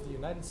Constitution of the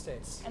United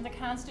States and the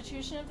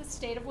Constitution of the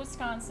State of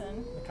Wisconsin,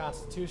 and the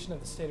Constitution of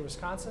the State of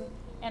Wisconsin,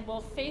 and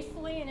will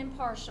faithfully and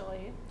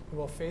impartially and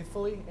will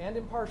faithfully and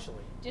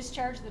impartially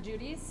discharge the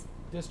duties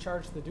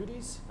discharge the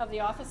duties of the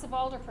office of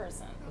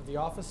alderperson of the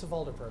office of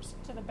alderperson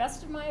to the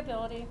best of my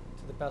ability,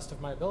 to the best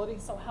of my ability,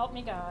 so help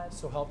me God.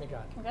 so help me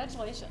God.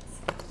 Congratulations.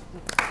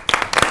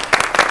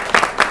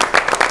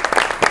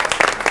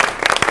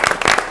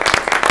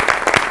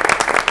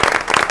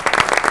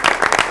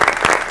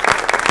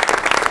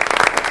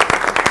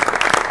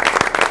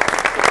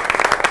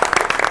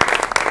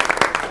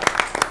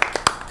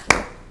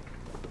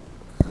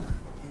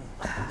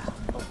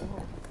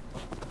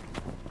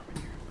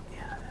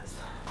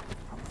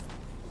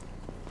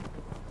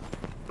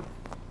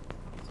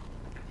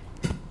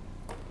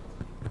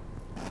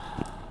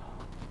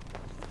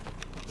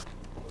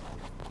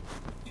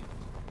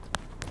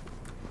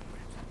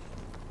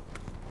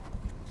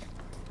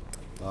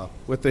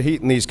 With the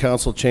heat in these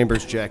council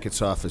chambers,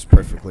 jackets off is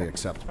perfectly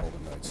acceptable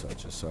tonight, so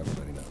just so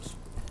everybody knows.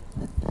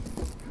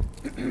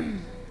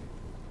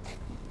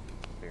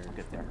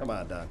 Get there. Come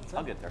on, Don.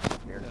 I'll get there.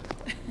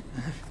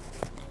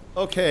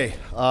 Okay,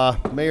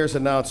 mayor's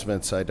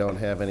announcements. I don't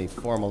have any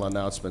formal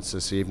announcements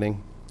this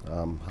evening.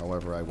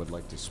 However, I would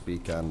like to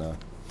speak on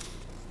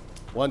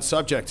one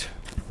subject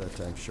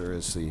that I'm sure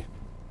is the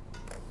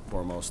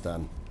foremost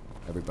on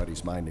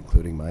everybody's mind,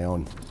 including my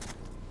own.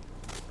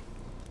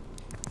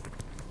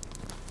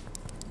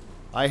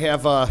 I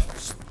have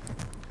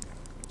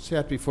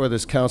sat before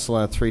this council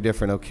on 3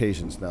 different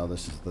occasions now.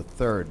 This is the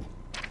 3rd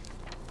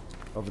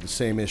over the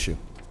same issue.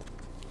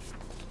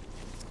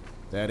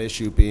 That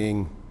issue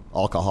being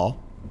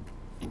alcohol.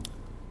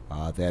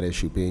 That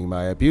issue being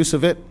my abuse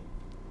of it.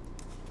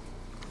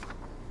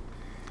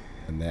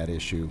 And that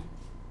issue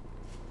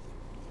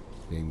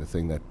being the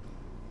thing that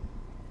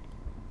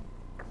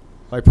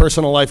my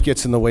personal life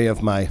gets in the way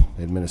of my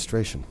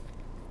administration.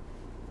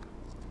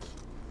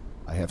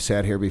 I have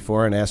sat here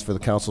before and asked for the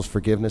council's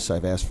forgiveness.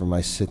 I've asked for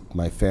my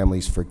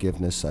family's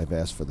forgiveness. I've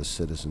asked for the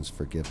citizens'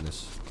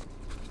 forgiveness.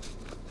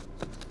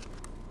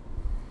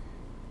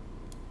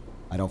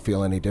 I don't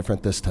feel any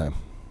different this time.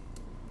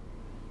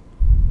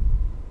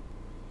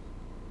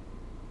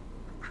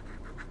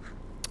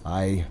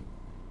 I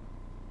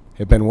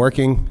have been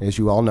working, as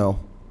you all know,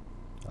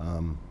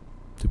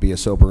 to be a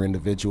sober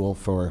individual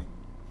for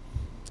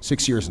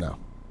 6 years now.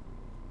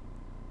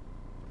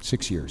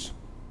 6 years.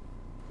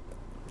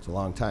 It's a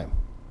long time.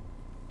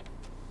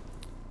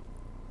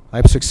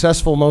 I'm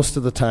successful most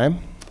of the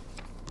time.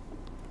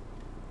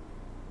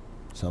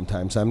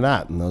 Sometimes I'm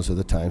not, and those are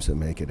the times that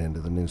make it into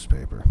the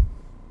newspaper.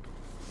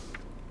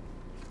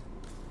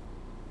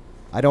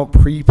 I don't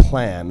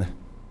pre-plan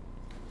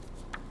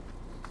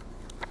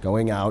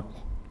going out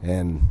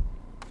and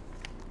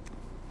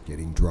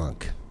getting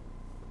drunk.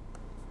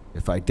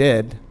 If I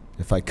did,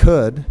 if I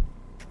could,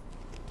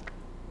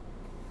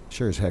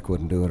 sure as heck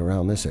wouldn't do it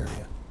around this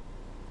area.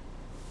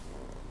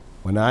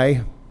 When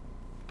I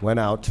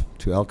went out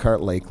to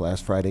Elkhart Lake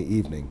last Friday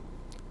evening,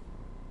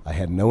 I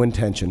had no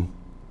intention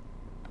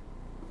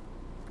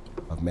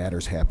of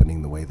matters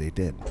happening the way they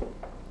did.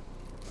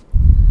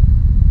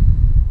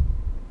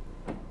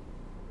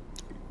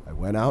 I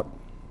went out.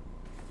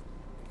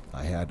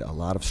 I had a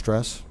lot of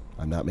stress.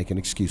 I'm not making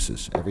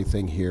excuses.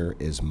 Everything here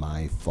is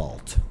my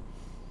fault.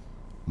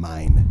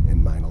 Mine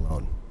and mine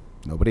alone.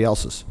 Nobody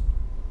else's.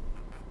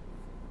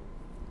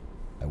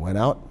 I went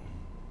out.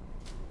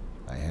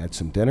 I had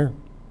some dinner.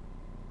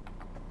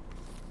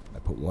 I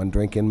put one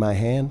drink in my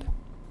hand,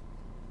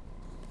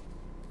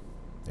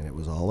 and it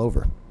was all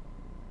over.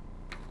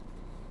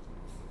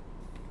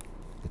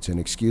 It's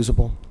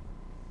inexcusable.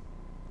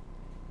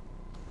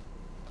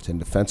 It's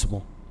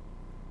indefensible.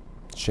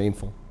 It's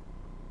shameful.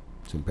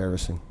 It's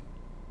embarrassing.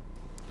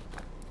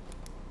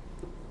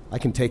 I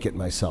can take it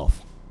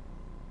myself.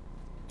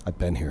 I've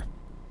been here.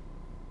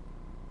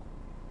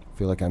 I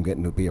feel like I'm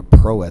getting to be a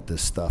pro at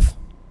this stuff.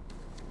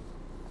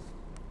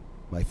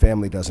 My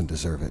family doesn't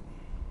deserve it.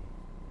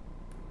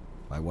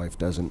 My wife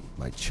doesn't.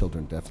 My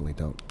children definitely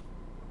don't.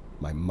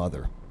 My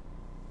mother,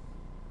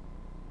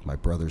 my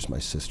brothers, my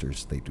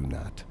sisters, they do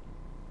not.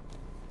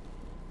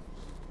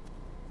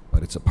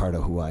 But it's a part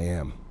of who I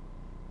am.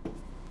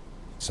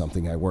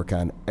 Something I work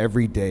on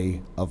every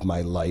day of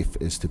my life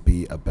is to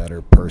be a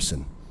better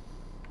person.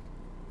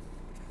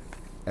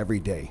 Every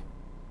day.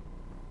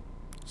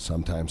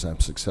 Sometimes I'm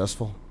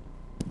successful.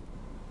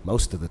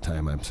 Most of the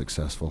time I'm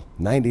successful.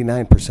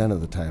 99%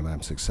 of the time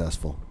I'm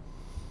successful.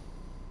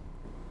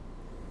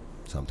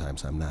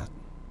 Sometimes I'm not.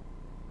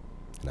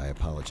 And I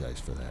apologize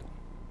for that.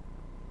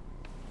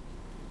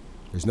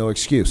 There's no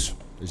excuse.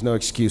 There's no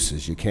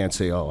excuses. You can't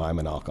say, oh, I'm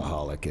an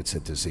alcoholic. It's a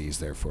disease,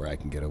 therefore I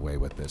can get away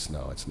with this.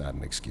 No, it's not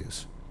an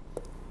excuse.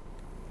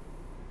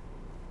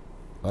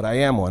 But I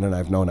am one, and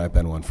I've known I've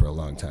been one for a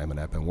long time, and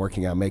I've been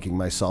working on making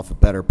myself a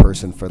better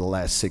person for the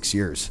last 6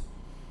 years.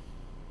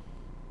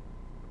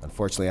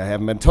 Unfortunately, I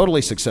haven't been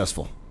totally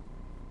successful,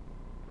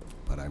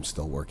 but I'm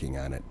still working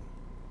on it.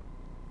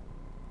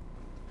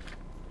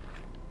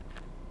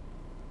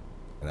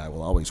 And I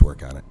will always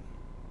work on it.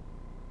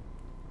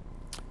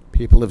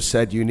 People have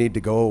said you need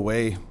to go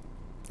away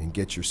and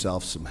get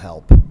yourself some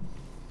help.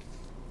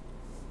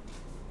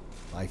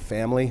 My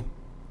family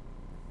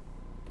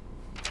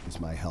is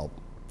my help.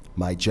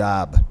 My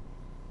job,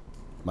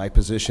 my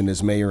position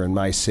as mayor in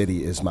my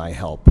city is my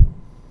help.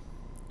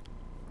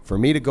 For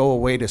me to go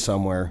away to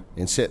somewhere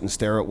and sit and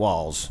stare at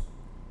walls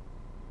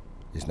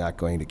is not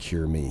going to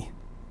cure me.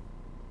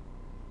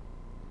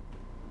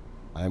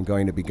 I'm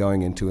going to be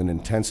going into an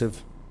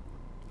intensive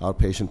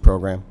outpatient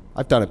program.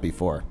 I've done it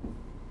before.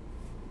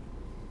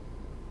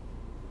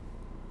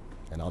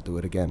 And I'll do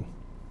it again.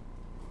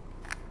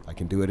 I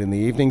can do it in the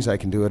evenings, I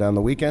can do it on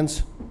the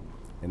weekends,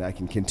 and I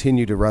can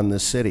continue to run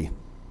this city.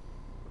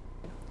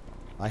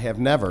 I have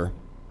never,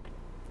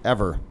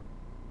 ever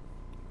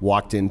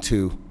walked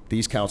into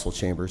these council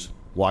chambers,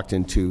 walked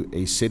into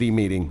a city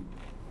meeting,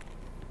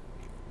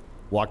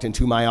 walked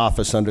into my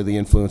office under the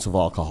influence of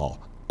alcohol,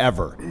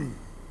 ever.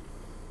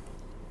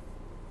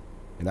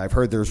 And I've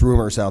heard there's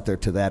rumors out there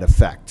to that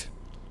effect.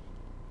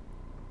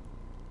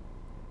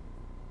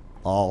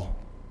 All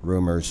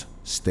rumors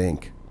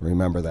stink.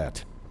 Remember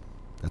that.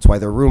 That's why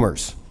they're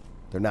rumors.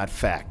 They're not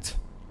fact.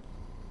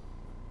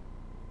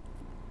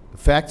 The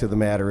fact of the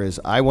matter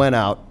is I went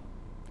out,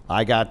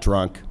 I got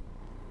drunk,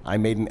 I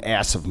made an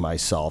ass of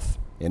myself,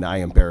 and I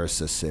embarrassed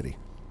this city.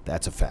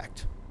 That's a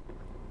fact.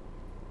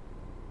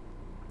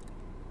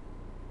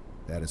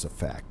 That is a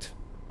fact.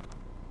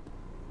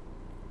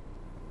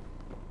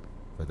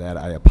 For that,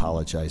 I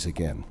apologize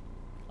again.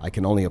 I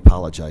can only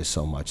apologize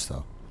so much,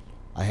 though.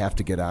 I have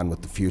to get on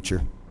with the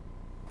future.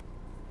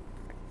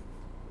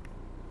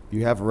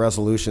 You have a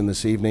resolution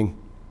this evening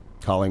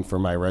calling for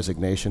my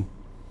resignation.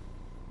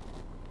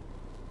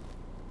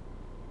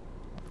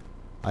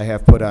 I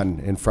have put on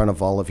in front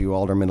of all of you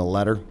aldermen a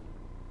letter.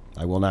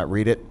 I will not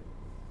read it.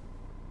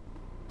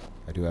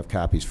 I do have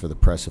copies for the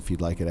press if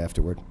you'd like it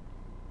afterward.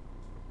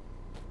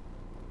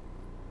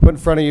 Put in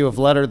front of you a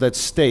letter that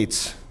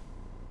states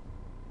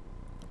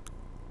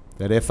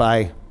that if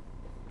I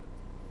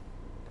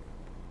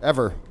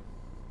ever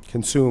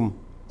consume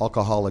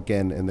alcohol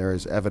again, and there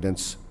is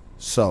evidence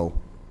so,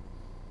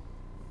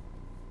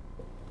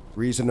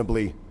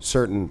 reasonably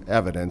certain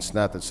evidence,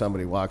 not that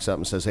somebody walks up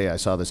and says, hey, I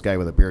saw this guy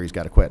with a beer, he's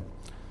got to quit.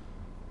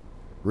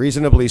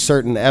 Reasonably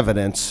certain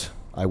evidence,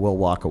 I will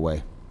walk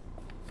away.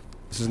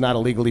 This is not a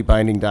legally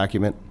binding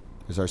document,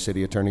 as our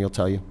city attorney will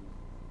tell you.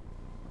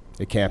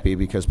 It can't be,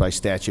 because by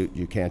statute,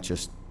 you can't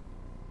just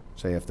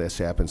say, if this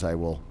happens, I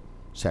will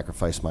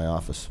sacrifice my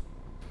office.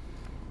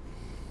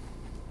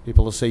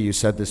 People will say, you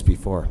said this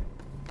before.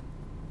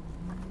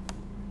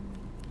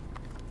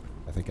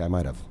 I think I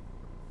might have.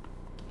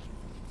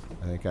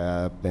 I think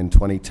in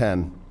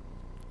 2010,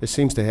 this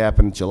seems to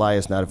happen. July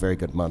is not a very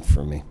good month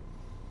for me.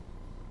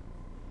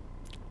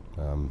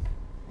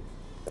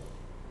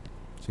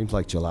 Seems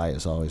like July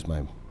is always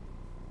my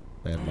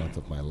bad month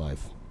of my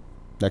life.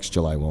 Next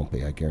July won't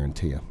be, I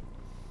guarantee you.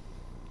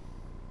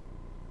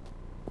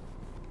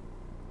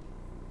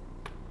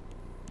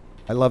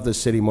 I love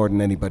this city more than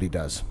anybody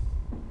does.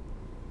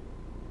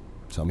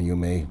 Some of you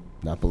may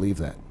not believe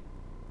that.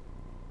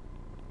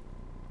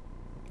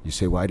 You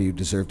say, why do you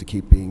deserve to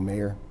keep being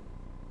mayor?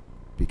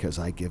 Because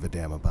I give a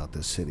damn about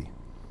this city.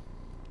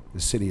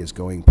 This city is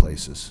going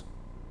places.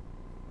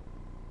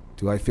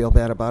 Do I feel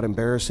bad about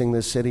embarrassing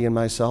this city and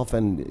myself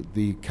and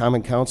the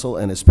Common Council,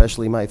 and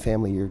especially my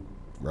family? You're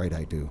right,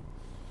 I do.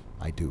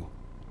 I do.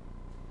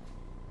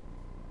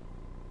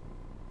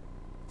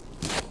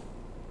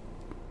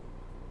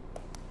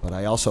 But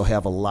I also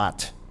have a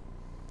lot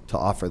to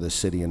offer this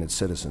city and its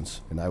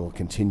citizens, and I will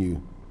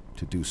continue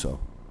to do so.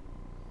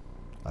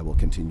 I will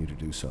continue to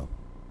do so.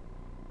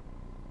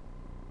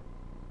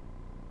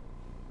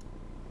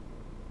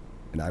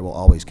 And I will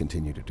always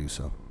continue to do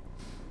so.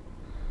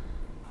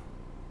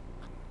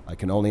 I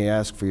can only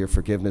ask for your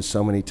forgiveness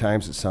so many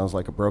times it sounds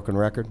like a broken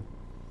record.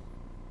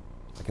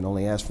 I can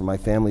only ask for my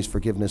family's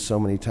forgiveness so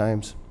many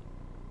times.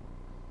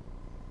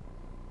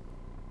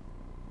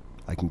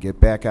 I can get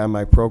back on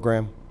my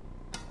program.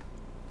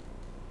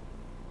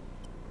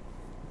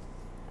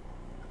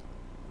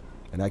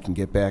 And I can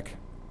get back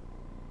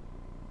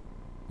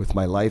with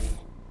my life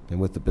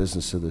and with the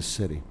business of this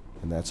city.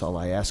 And that's all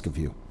I ask of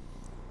you.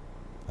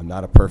 I'm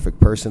not a perfect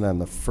person. I'm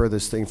the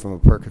furthest thing from a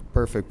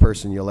perfect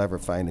person you'll ever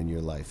find in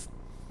your life.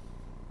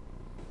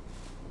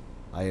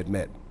 I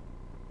admit,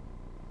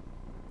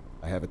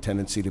 I have a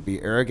tendency to be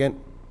arrogant.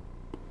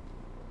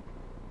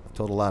 I've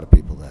told a lot of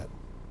people that.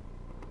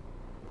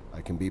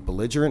 I can be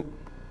belligerent.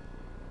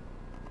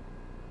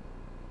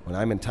 When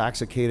I'm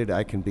intoxicated,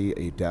 I can be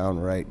a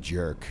downright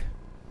jerk.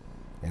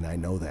 And I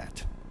know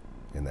that.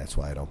 And that's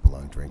why I don't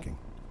belong drinking.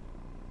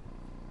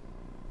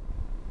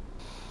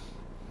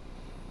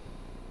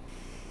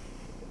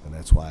 And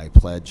that's why I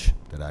pledge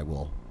that I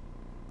will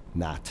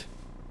not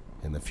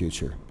in the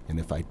future. And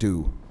if I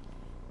do,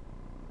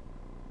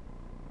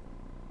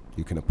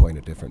 you can appoint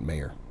a different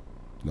mayor.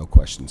 No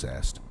questions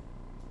asked.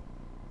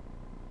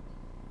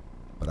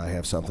 But I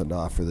have something to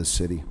offer this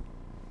city,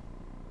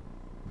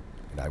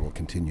 and I will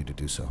continue to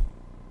do so.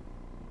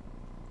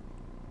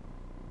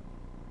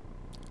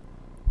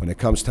 When it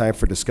comes time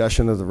for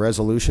discussion of the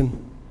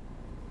resolution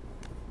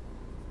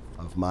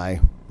of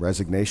my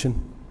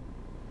resignation,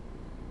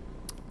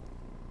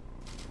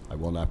 I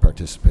will not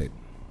participate.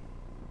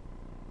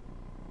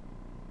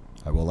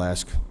 I will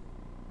ask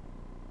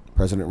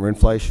President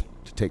Rindfleisch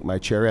to take my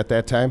chair at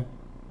that time.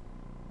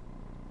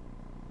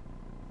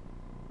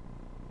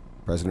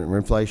 President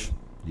Rindfleisch,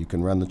 you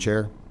can run the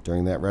chair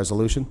during that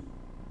resolution.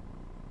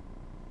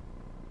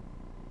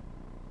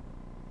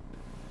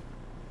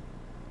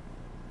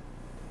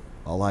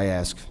 All I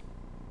ask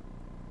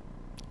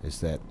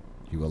is that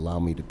you allow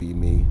me to be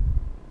me,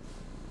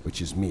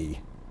 which is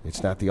me.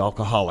 It's not the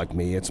alcoholic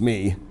me, it's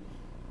me.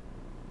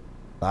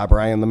 Bob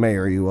Ryan, the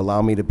mayor, you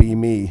allow me to be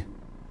me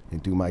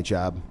and do my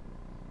job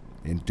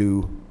and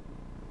do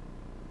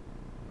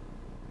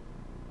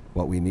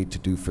what we need to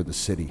do for the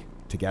city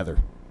together.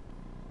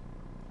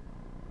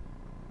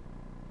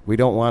 We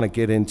don't want to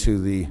get into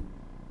the,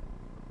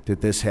 did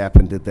this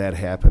happen, did that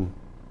happen?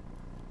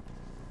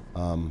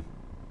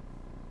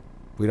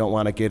 We don't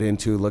want to get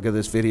into, look at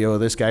this video of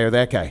this guy or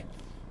that guy.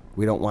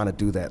 We don't want to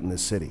do that in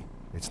this city.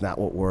 It's not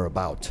what we're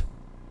about.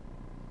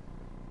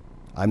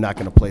 I'm not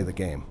going to play the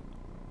game.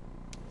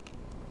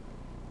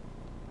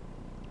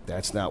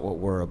 That's not what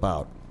we're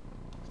about.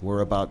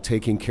 We're about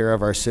taking care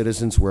of our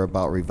citizens. We're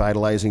about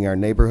revitalizing our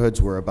neighborhoods.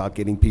 We're about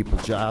getting people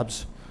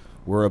jobs.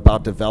 We're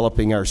about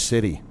developing our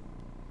city.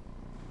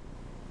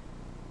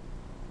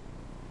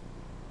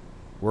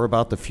 We're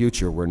about the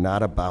future. We're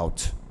not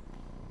about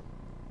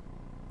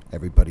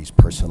everybody's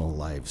personal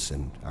lives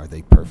and are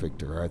they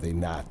perfect or are they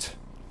not.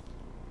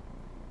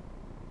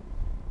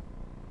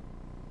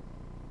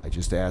 I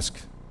just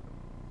ask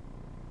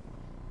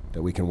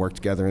that we can work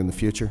together in the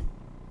future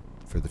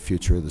for the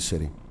future of the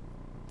city.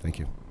 Thank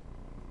you.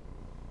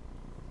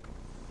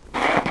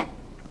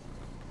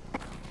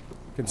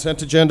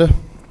 Consent agenda,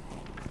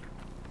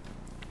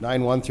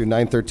 9-1 through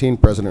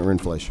 9-13, President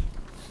Rinfleisch.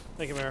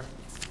 Thank you, Mayor.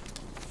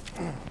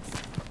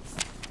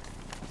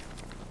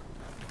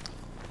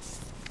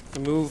 I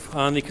move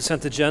on the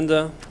consent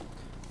agenda.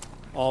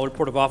 All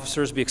report of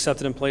officers be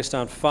accepted and placed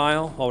on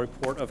file. All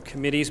report of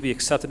committees be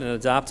accepted and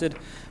adopted,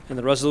 and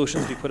the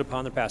resolutions be put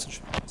upon their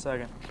passage.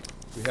 Second.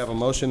 We have a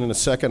motion and a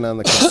second on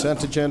the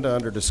consent agenda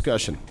under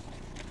discussion.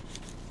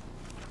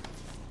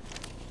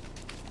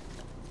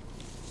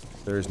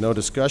 There is no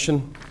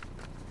discussion.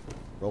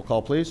 Roll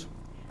call, please.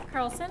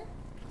 Carlson?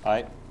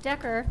 Aye.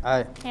 Decker?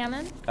 Aye.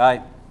 Hammond?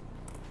 Aye.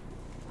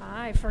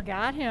 I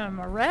forgot him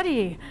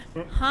already.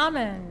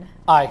 Hammond?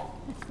 Aye.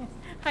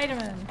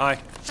 Heidemann? Aye.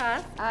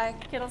 Koth? Aye.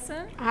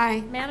 Kittleson?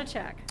 Aye.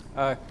 Manachek?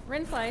 Aye.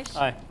 Rinfleisch?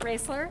 Aye.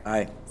 Raisler?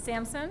 Aye.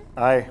 Sampson?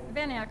 Aye.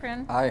 Van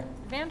Akkeren? Aye.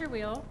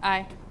 Vanderweel?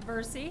 Aye.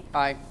 Versi?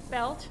 Aye.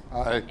 Belt?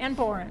 Aye. And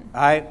Boren.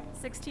 Aye.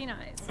 16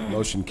 ayes.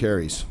 Motion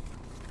carries.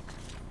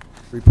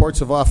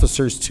 Reports of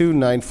officers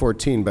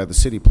 2-9-14 by the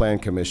City Plan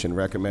Commission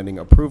recommending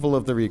approval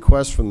of the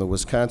request from the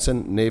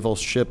Wisconsin Naval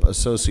Ship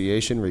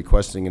Association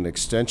requesting an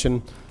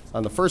extension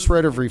on the first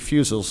right of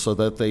refusal so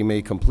that they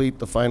may complete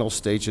the final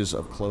stages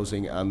of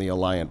closing on the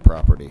Alliant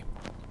property.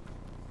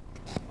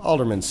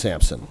 Alderman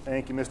Sampson.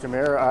 Thank you, Mr.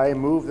 Mayor. I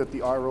move that the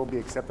RO be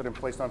accepted and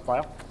placed on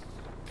file.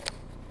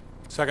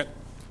 Second.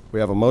 We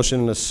have a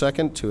motion and a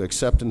second to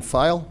accept and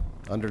file.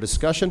 Under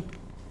discussion?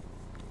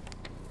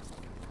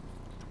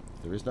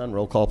 There is none.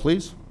 Roll call,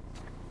 please.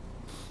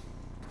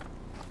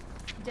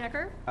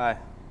 Decker? Aye.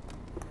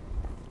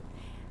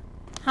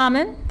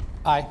 Hammond?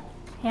 Aye.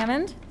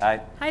 Hammond?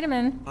 Aye.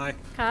 Heidemann? Aye.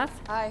 Koth?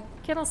 Aye.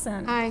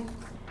 Kittleson? Aye.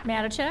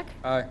 Manachek?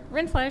 Aye.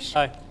 Rinfleisch?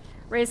 Aye.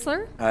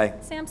 Raisler? Aye.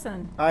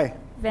 Sampson? Aye.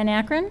 Van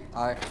Akkeren?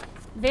 Aye.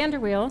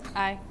 Vanderweel?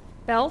 Aye.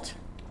 Belt?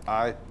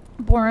 Aye.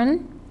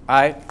 Boren?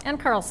 Aye. And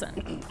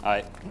Carlson.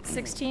 Aye.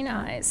 16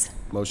 ayes.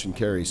 Motion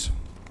carries.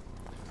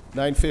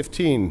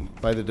 9-15,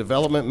 by the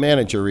Development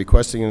Manager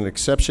requesting an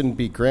exception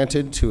be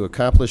granted to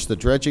accomplish the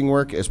dredging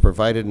work as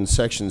provided in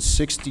Section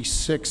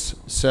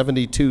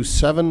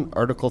 6672-7,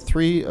 Article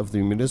 3 of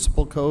the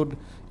Municipal Code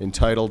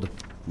entitled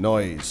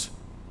Noise.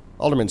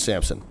 Alderman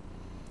Sampson.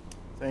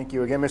 Thank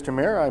you again, Mr.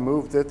 Mayor. I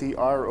move that the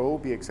RO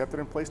be accepted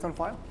and placed on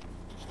file.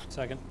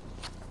 Second.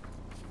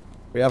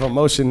 We have a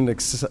motion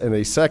and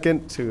a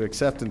second to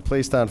accept and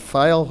placed on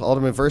file.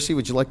 Alderman Versi,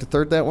 would you like to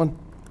third that one?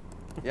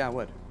 Yeah, I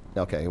would.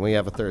 Okay, and we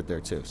have a third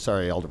there too.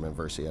 Sorry, Alderman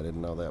Versi, I didn't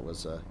know that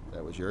was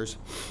yours.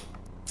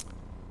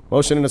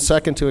 Motion and a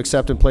second to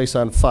accept and place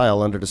on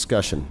file under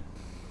discussion.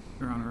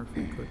 Your Honor, if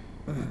you could.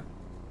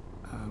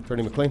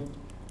 Attorney McLean?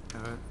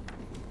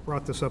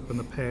 Brought this up in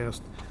the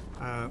past.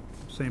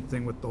 Same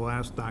thing with the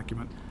last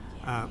document.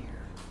 I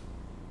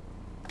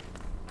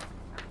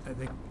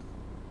think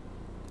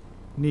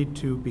need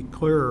to be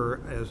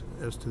clearer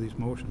as to these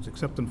motions.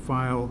 Accept and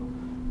file,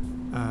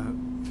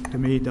 to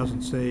me,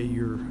 doesn't say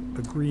you're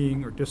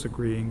agreeing or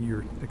disagreeing.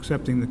 You're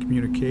accepting the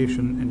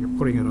communication and you're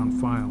putting it on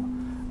file.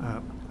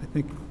 I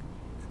think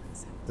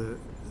the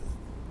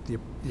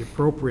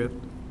appropriate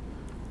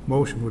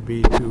motion would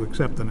be to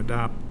accept and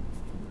adopt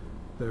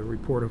the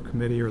report of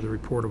committee or the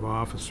report of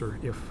officer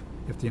if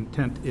the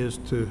intent is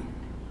to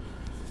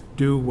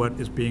do what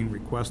is being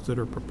requested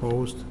or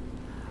proposed.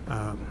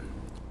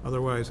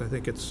 Otherwise, I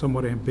think it's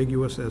somewhat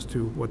ambiguous as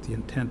to what the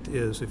intent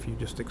is if you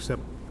just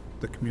accept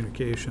the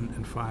communication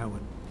and file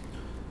it.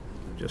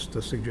 Just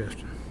a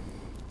suggestion.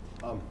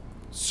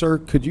 Sir,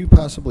 could you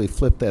possibly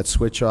flip that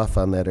switch off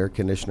on that air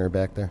conditioner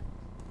back there?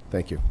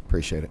 Thank you.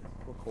 Appreciate it.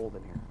 We're cold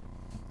in here.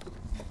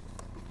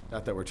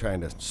 Not that we're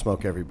trying to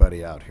smoke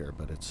everybody out here,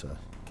 but it's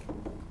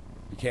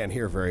you can't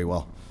hear very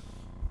well.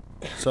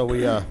 So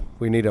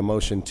we need a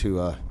motion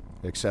to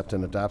accept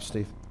and adopt,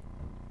 Steve?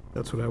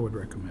 That's what I would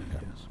recommend,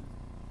 yes.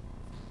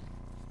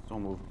 So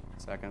moved.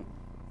 Second.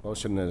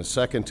 Motion and a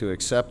second to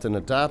accept and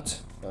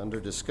adopt. Under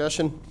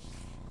discussion?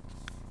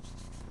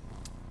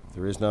 If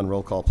there is none,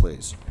 roll call,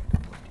 please.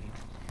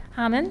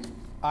 Hammond?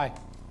 Aye.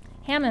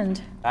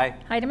 Hammond? Aye.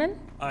 Heidemann?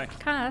 Aye.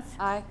 Koth?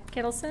 Aye.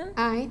 Kittleson?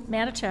 Aye.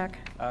 Manachek?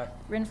 Aye.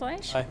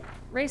 Rinfleisch? Aye.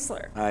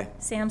 Raisler? Aye.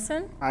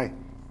 Sampson? Aye.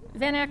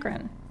 Van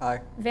Akkeren?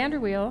 Aye.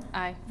 Vanderweel?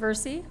 Aye.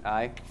 Versi?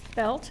 Aye.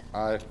 Belt?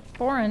 Aye.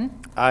 Boren?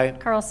 Aye.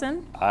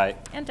 Carlson? Aye.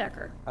 And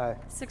Decker. Aye.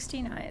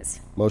 16 ayes.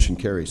 Motion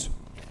carries.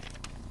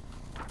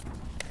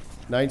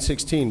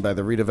 9-16, by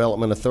the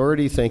Redevelopment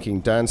Authority,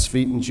 thanking Don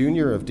Sveeten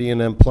Jr. of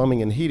D&M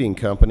Plumbing and Heating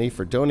Company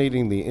for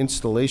donating the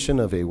installation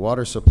of a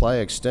water supply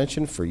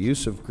extension for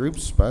use of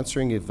groups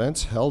sponsoring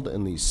events held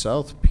in the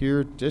South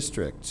Pier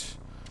District.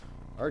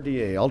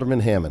 RDA, Alderman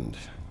Hammond.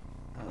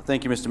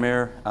 Thank you, Mr.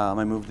 Mayor.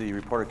 I move the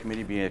report of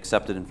committee be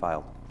accepted and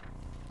filed.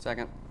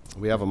 Second.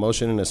 We have a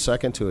motion and a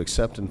second to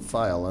accept and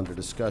file under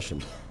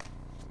discussion.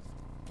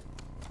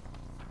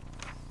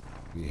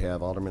 We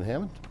have Alderman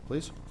Hammond,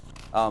 please.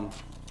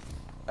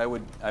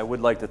 I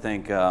would like to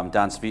thank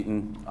Don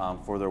Sveeten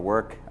for their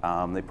work.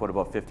 They put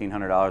about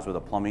 $1,500 worth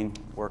of plumbing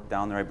work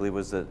down there, I believe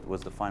was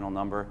the final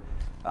number.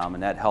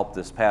 And that helped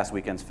this past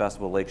weekend's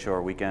festival,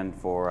 Lakeshore Weekend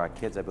for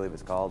Kids, I believe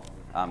it's called,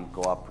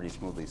 go off pretty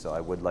smoothly. So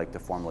I would like to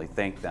formally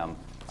thank them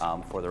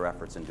for their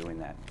efforts in doing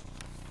that.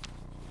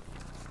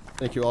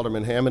 Thank you,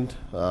 Alderman Hammond.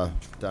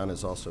 Don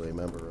is also a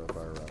member of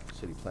our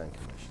City Plan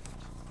Commission,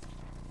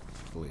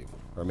 I believe.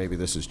 Or maybe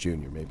this is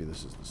Junior, maybe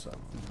this is the son.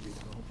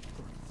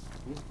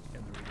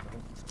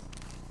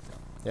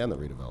 And the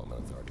Redevelopment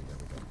Authority, there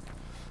we go.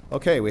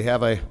 Okay, we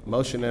have a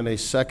motion and a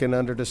second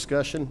under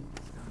discussion.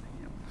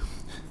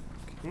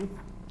 We're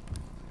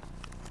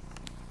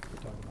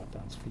talking about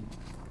Don's feet.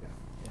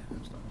 Yeah, I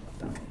was talking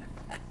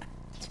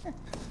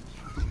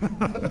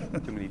about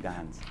Don. Too many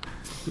Dons.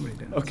 Too many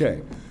Dons.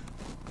 Okay.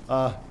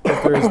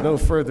 If there is no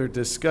further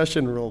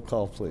discussion, roll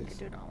call, please.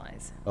 Do it all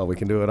ayes. Oh, we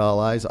can do it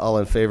all ayes. All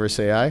in favor,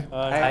 say aye.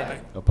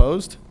 Aye.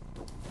 Opposed?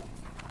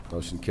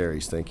 Motion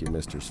carries. Thank you,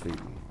 Mr.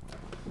 Sveeten.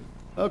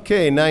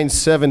 Okay,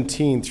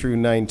 917 through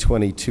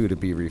 922 to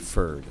be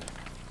referred.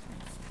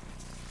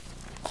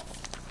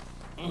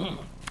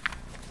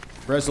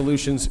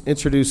 Resolutions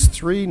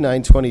introduced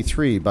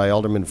 923 by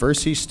Alderman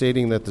Versey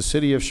stating that the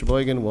city of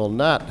Sheboygan will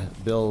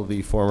not bill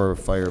the former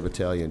Fire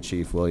Battalion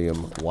Chief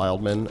William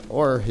Wildman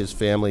or his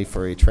family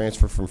for a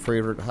transfer from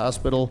Favorite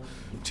Hospital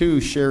to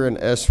Sharon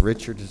S.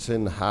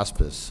 Richardson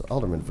Hospice.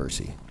 Alderman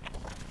Versey.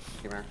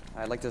 Thank you, Mayor.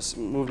 I'd like to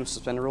move to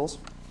suspend the rules.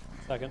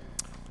 Second.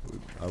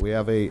 We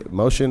have a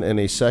motion and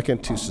a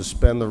second to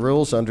suspend the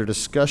rules under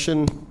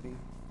discussion.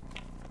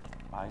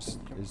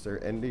 Is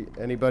there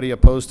anybody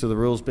opposed to the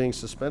rules being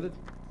suspended?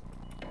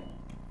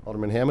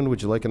 Alderman Hammond,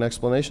 would you like an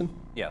explanation?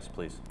 Yes,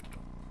 please.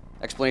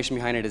 Explanation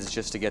behind it is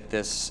just to get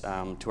this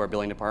to our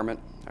billing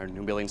department, our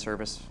new billing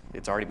service.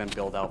 It's already been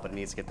billed out, but it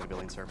needs to get to the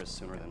billing service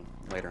sooner than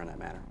later in that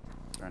matter.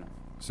 Fair enough.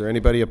 Is there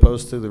anybody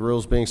opposed to the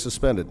rules being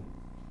suspended?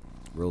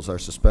 Rules are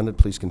suspended.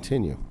 Please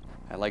continue.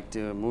 I'd like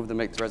to move to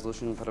make the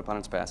resolution and put upon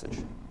its passage.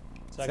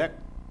 Second.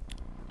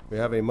 We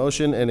have a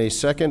motion and a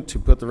second to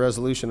put the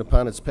resolution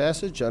upon its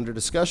passage. Under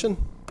discussion?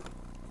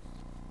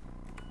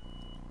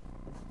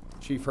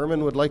 Chief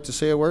Herman would like to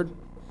say a word?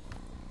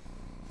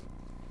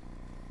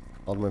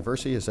 Alderman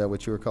Versey, is that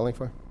what you were calling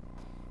for?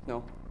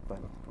 No, but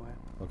go ahead.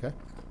 Okay.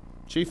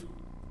 Chief?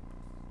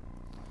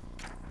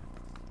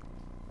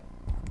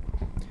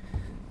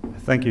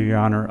 Thank you, Your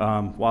Honor.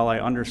 While I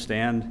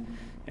understand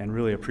and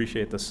really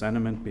appreciate the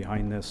sentiment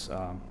behind this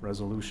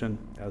resolution,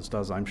 as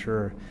does, I'm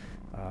sure,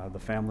 the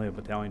family of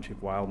Battalion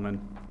Chief Wildman,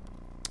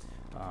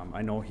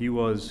 I know he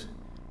was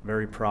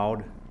very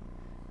proud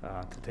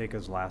to take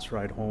his last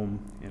ride home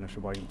in a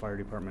Sheboygan Fire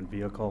Department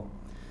vehicle.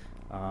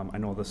 I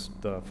know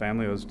the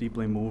family was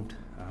deeply moved,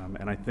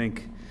 and I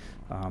think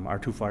our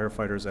two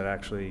firefighters that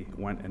actually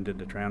went and did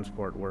the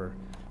transport were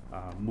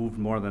moved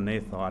more than they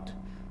thought.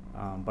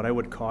 But I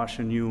would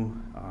caution you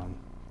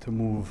to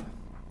move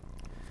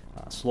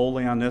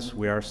slowly on this.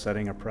 We are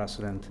setting a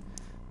precedent.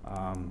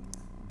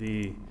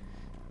 The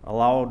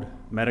allowed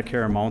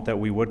Medicare amount that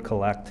we would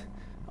collect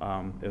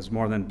is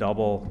more than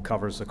double,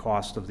 covers the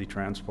cost of the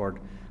transport.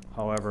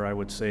 However, I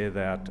would say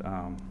that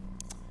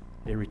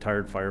a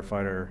retired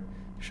firefighter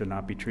should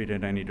not be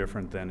treated any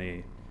different than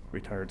a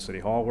retired city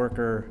hall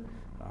worker,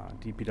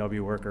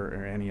 DPW worker,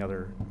 or any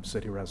other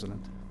city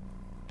resident.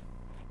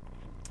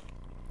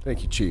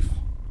 Thank you, Chief.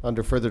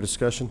 Under further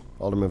discussion,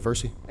 Alderman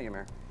Versey. Thank you,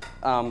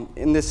 Mayor.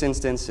 In this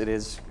instance, it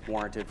is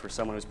warranted for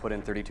someone who's put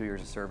in 32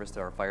 years of service to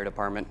our fire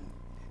department,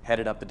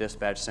 headed up the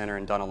dispatch center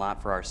and done a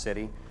lot for our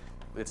city.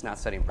 It's not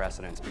setting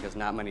precedents because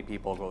not many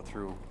people go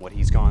through what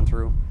he's gone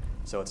through.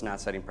 So it's not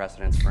setting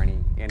precedents for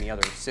any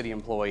other city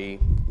employee.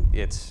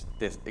 It's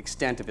the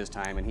extent of his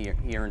time, and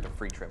he earned a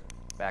free trip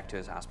back to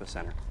his hospice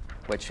center,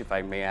 which, if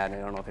I may add, I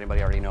don't know if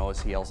anybody already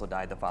knows, he also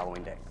died the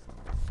following day.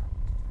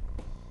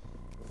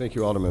 Thank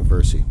you, Alderman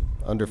Versey.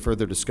 Under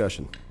further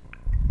discussion,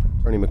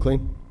 Attorney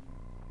McLean.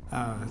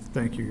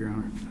 Thank you, Your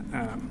Honor.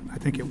 I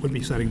think it would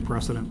be setting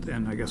precedent,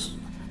 and I guess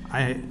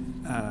I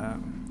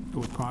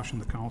would caution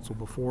the council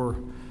before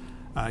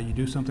you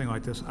do something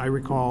like this. I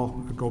recall,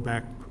 go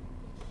back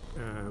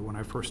when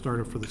I first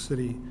started for the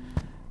city,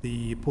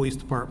 the police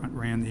department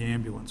ran the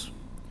ambulance,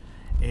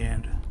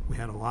 and we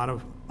had a lot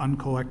of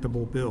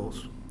uncollectible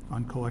bills,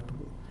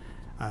 uncollectible.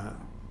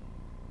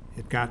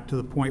 It got to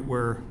the point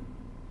where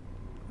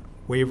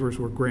waivers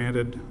were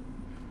granted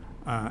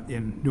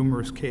in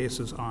numerous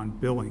cases on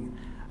billing.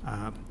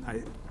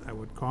 I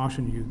would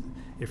caution you,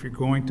 if you're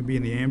going to be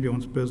in the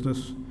ambulance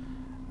business,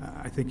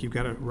 I think you've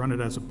got to run it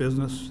as a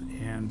business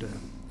and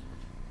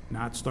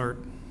not start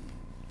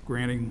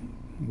granting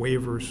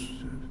waivers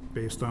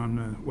based on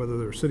whether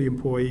they're a city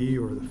employee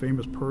or the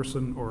famous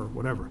person or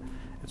whatever.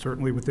 It's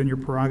certainly within your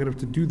prerogative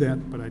to do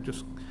that, but I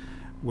just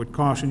would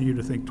caution you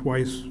to think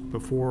twice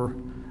before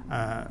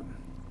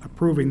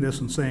approving this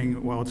and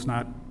saying, well, it's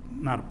not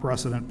a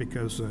precedent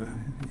because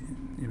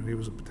you know, he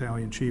was a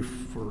battalion chief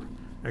for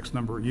X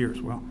number of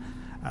years. Well,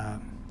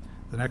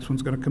 the next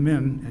one's going to come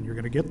in, and you're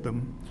going to get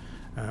them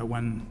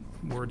when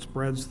word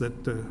spreads that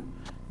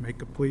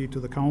make a plea to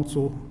the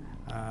council.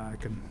 I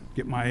can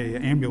get my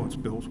ambulance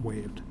bills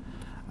waived.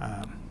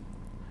 I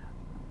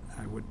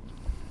would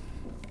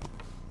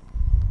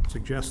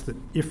suggest that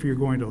if you're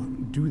going to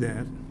do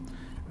that,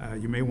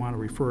 you may want to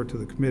refer it to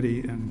the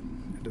committee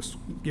and just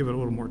give it a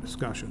little more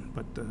discussion.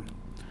 But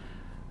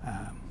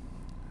I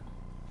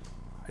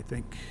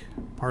think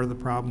part of the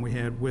problem we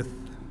had with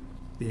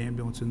the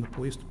ambulance in the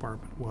police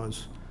department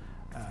was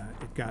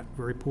it got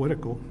very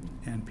political,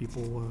 and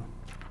people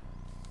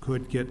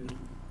could get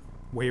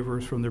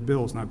waivers from their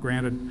bills. Now,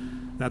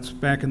 granted, that's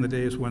back in the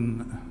days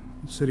when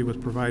the city was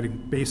providing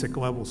basic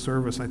level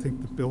service. I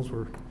think the bills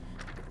were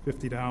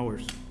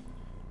 $50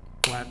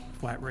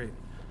 flat rate,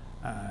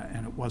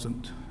 and it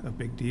wasn't a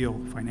big deal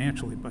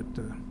financially, but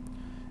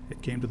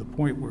it came to the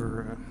point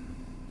where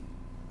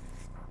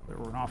there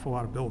were an awful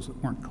lot of bills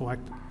that weren't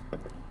collected.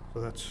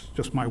 So that's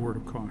just my word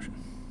of caution.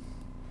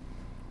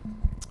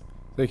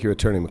 Thank you,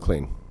 Attorney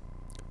McLean.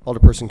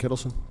 Alderperson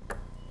Kittleson.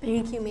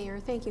 Thank you, Mayor.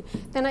 Thank you.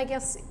 Then I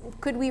guess,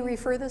 could we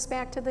refer this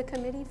back to the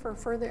committee for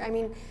further,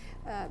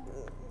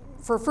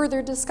 for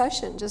further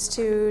discussion, just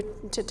to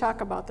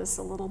talk about this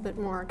a little bit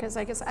more? Because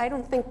I guess I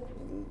don't think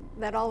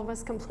that all of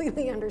us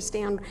completely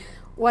understand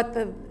what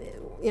the,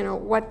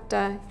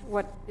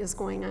 what is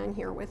going on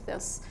here with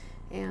this.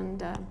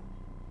 And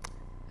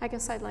I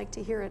guess I'd like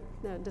to hear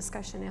the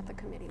discussion at the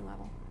committee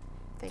level.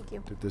 Thank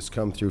you. Did this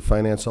come through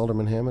Finance,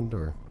 Alderman Hammond,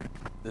 or?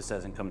 This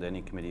hasn't come to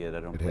any committee yet,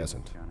 I don't It believe,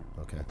 hasn't. Your Honor.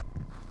 Okay.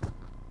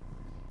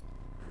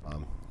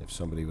 If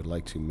somebody would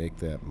like to make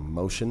that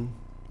motion,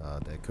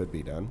 that could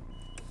be done.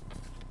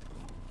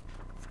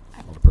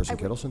 Alderperson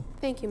Kittleson.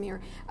 Thank you,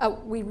 Mayor.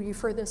 We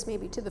refer this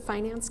maybe to the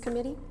Finance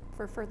Committee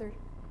for further.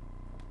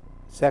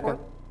 Second.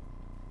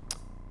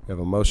 We have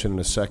a motion and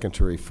a second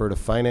to refer to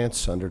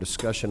Finance. Under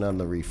discussion on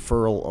the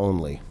referral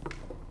only.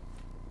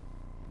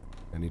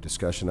 Any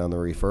discussion on the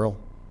referral?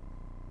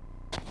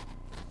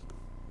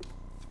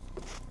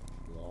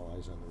 All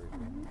eyes on the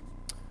referral.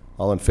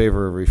 All in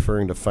favor of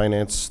referring to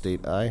Finance,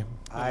 state aye.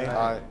 Aye.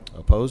 Aye.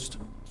 Opposed?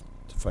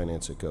 To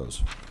Finance it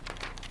goes.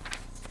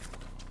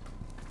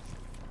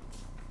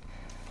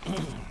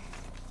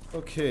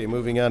 Okay,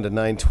 moving on to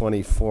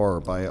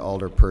 924 by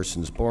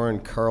Alderpersons Boren,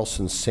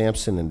 Carlson,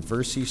 Sampson, and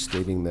Versey,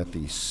 stating that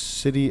the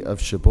city of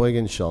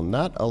Sheboygan shall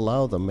not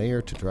allow the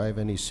mayor to drive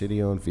any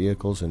city-owned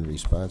vehicles in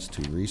response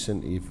to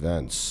recent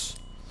events.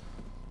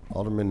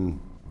 Alderman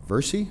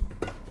Versey?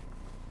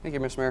 Thank you,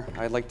 Mr. Mayor.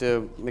 I'd like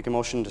to make a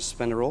motion to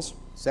suspend the rules.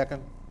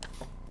 Second.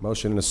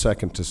 Motion and a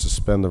second to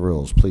suspend the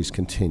rules. Please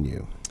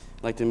continue.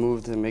 I'd like to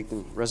move to make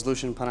the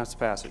resolution upon its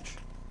passage.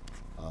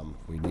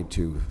 We need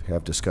to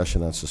have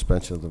discussion on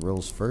suspension of the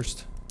rules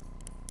first.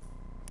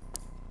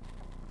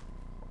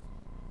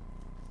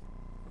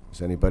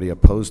 Is anybody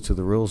opposed to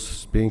the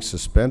rules being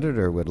suspended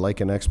or would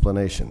like an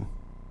explanation?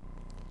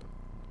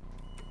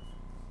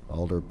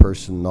 Alderman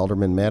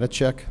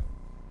Matichek?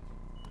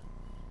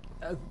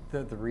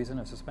 The reason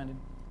of suspending?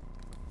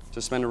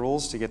 Suspend the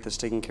rules to get this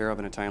taken care of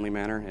in a timely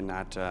manner and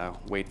not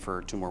wait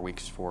for 2 more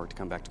weeks for it to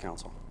come back to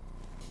council.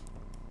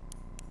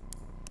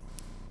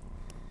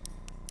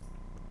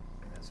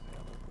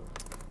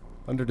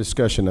 Under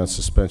discussion on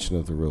suspension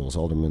of the rules,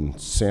 Alderman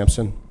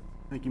Sampson.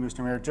 Thank you,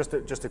 Mr. Mayor.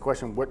 Just a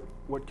question.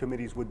 What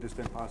committees would this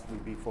then possibly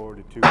be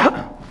forwarded to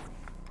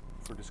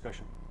for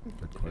discussion?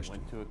 Good If it question.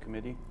 went to a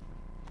committee,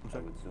 I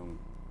would assume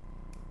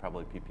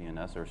probably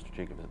PP&S or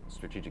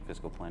strategic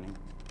fiscal planning.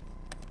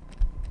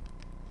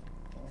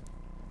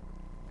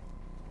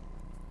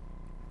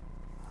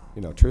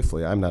 You know,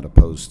 truthfully, I'm not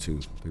opposed to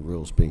the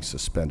rules being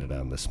suspended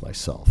on this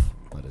myself,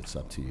 but it's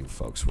up to you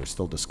folks. We're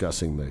still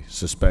discussing the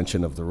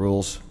suspension of the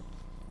rules.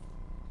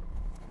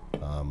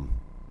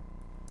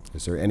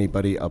 Is there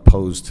anybody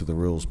opposed to the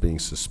rules being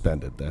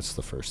suspended? That's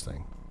the first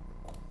thing.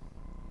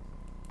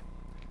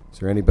 Is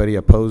there anybody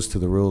opposed to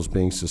the rules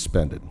being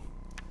suspended?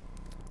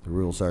 The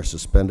rules are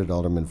suspended.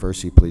 Alderman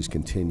Versey, please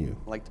continue.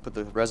 I'd like to put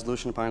the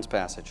resolution upon its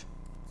passage.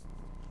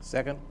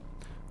 Second.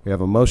 We have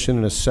a motion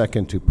and a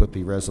second to put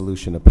the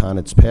resolution upon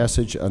its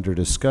passage. Under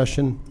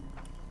discussion.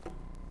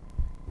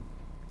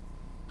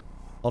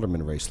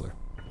 Alderman Raisler.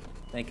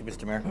 Thank you,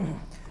 Mr. Mayor.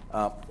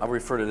 I'll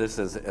refer to this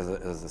as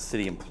a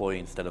city employee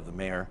instead of the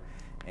mayor,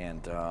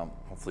 and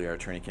hopefully our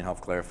attorney can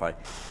help clarify.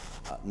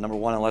 Number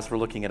one, unless we're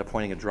looking at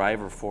appointing a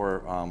driver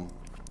for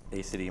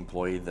a city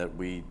employee that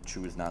we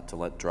choose not to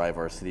let drive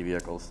our city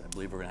vehicles, I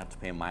believe we're going to have to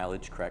pay a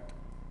mileage, correct?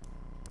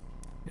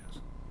 Yes.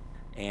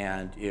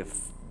 And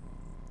if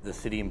the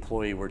city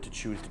employee were to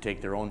choose to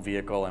take their own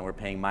vehicle and we're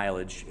paying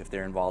mileage, if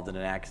they're involved in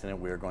an accident,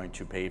 we're going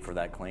to pay for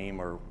that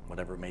claim or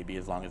whatever it may be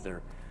as long as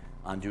they're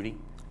on duty?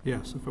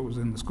 Yes, if it was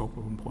in the scope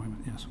of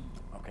employment, yes.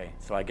 Okay,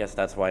 so I guess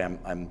that's why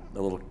I'm a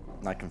little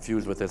not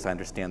confused with this. I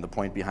understand the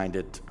point behind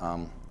it.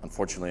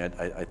 Unfortunately,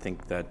 I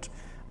think that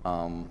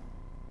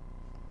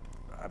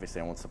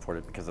obviously I won't support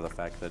it because of the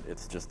fact that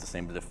it's just the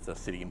same as if the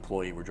city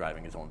employee were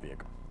driving his own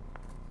vehicle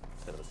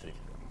instead of a city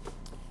vehicle.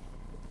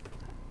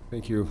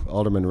 Thank you,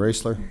 Alderman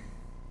Raisler.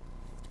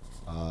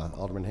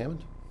 Alderman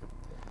Hammond?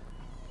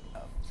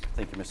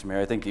 Thank you, Mr. Mayor.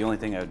 I think the only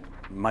thing I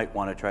might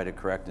want to try to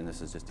correct, and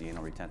this is just the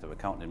anal retentive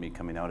accountant in me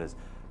coming out, is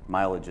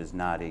mileage is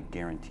not a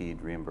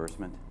guaranteed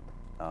reimbursement.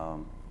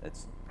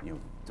 It's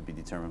to be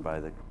determined by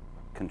the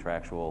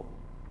contractual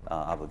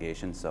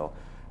obligation, so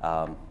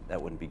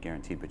that wouldn't be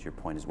guaranteed, but your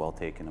point is well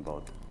taken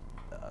about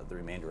the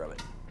remainder of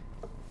it.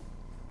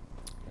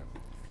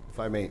 If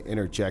I may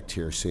interject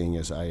here, seeing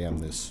as I am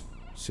this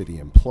city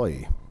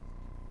employee,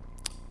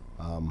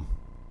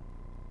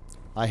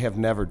 I have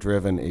never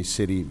driven a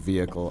city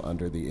vehicle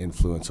under the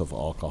influence of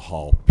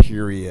alcohol,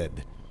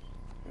 period.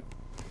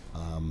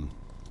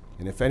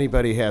 And if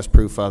anybody has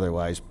proof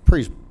otherwise,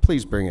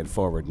 please bring it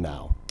forward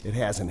now. It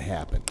hasn't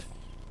happened.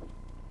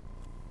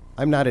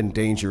 I'm not in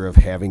danger of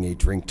having a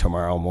drink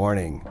tomorrow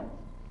morning.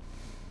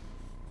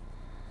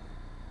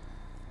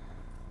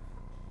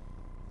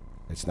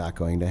 It's not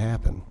going to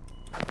happen.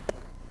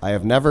 I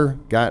have never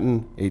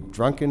gotten a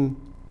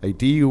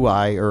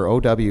DUI or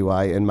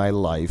OWI in my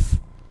life.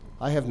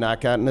 I have not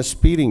gotten a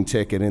speeding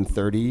ticket in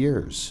 30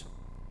 years.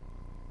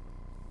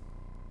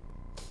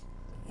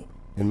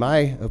 In my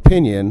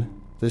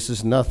opinion, this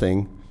is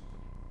nothing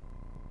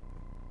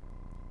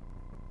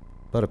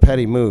but a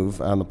petty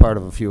move on the part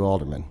of a few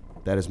aldermen.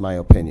 That is my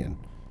opinion.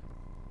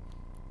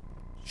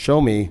 Show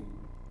me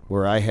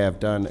where I have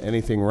done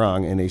anything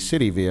wrong in a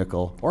city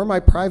vehicle, or my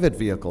private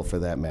vehicle for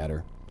that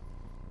matter.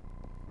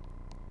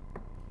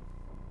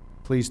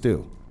 Please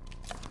do.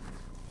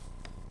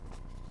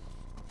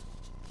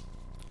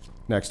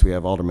 Next, we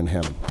have Alderman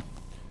Hammond.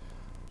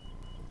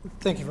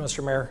 Thank you,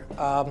 Mr. Mayor.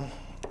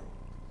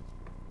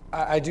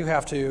 I do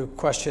have to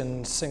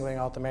question singling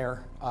out the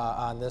mayor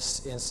on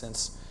this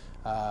instance.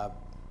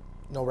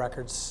 No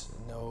records,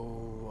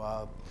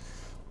 no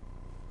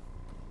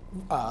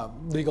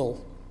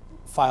legal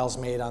files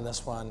made on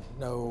this one,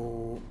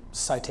 no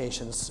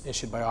citations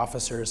issued by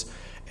officers.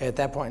 At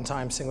that point in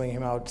time, singling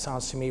him out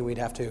sounds to me we'd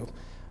have to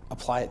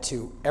apply it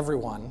to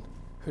everyone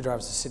who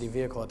drives a city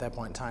vehicle at that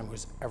point in time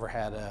who's ever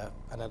had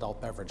an adult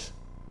beverage.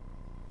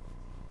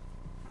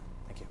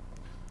 Thank you.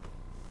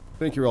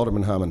 Thank you,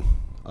 Alderman Hammond.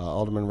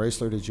 Alderman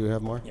Raisler, did you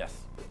have more? Yes.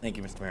 Thank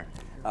you, Mr. Mayor.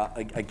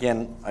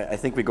 Again, I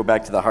think we go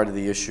back to the heart of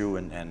the issue,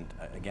 and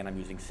again, I'm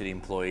using city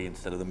employee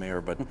instead of the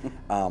mayor, but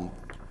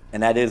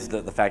and that is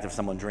the fact of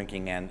someone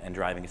drinking and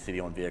driving a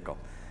city-owned vehicle.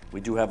 We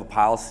do have a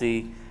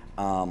policy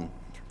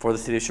for the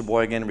city of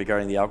Sheboygan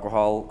regarding the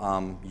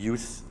alcohol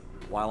use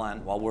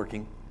while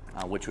working,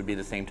 which would be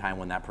the same time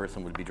when that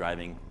person would be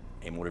driving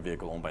a motor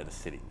vehicle owned by the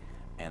city,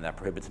 and that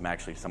prohibits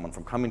someone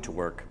from coming to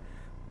work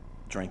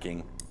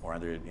drinking or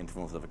under the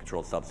influence of a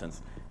controlled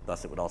substance.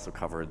 Thus, it would also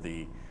cover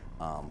the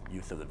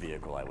use of the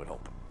vehicle, I would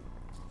hope.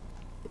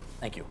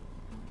 Thank you.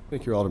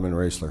 Thank you, Alderman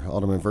Raisler.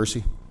 Alderman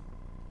Versey?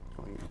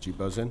 Did you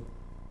buzz in?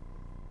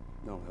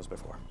 No, that was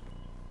before.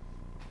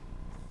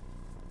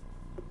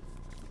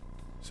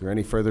 Is there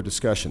any further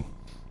discussion?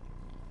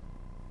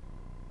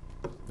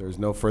 If there is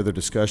no further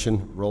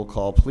discussion, roll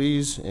call,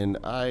 please. And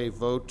I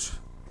vote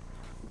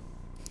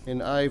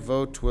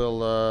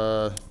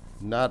will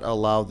not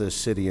allow this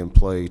city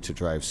employee to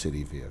drive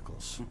city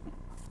vehicles.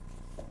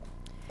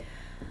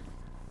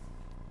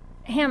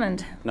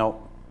 Hammond.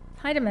 No.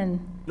 Heidemann.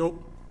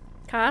 Nope.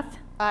 Koth.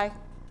 Aye.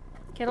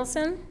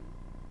 Kittleson.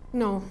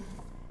 No.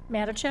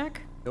 Matichak.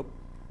 Nope.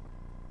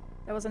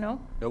 That was a no?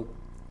 Nope.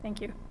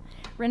 Thank you.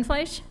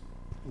 Rindfleisch.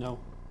 No.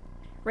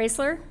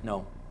 Raisler.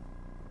 No.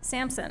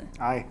 Sampson.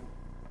 Aye.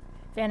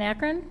 Van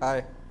Akkeren.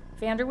 Aye.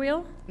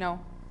 Vanderweel. No.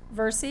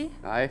 Versey.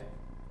 Aye.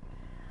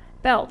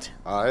 Belt.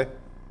 Aye.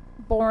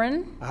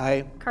 Boren.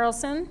 Aye.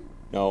 Carlson.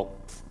 No.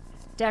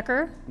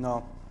 Decker.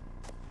 No.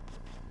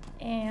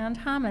 And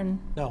Hammond.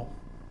 No.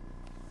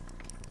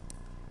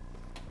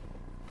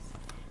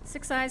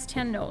 6 ayes,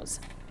 10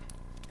 noes.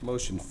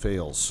 Motion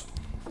fails.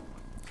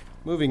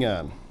 Moving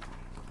on.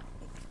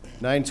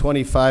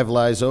 925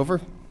 lies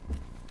over.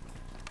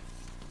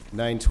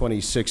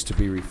 926 to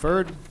be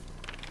referred.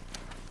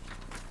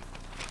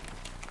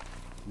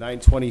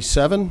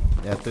 927,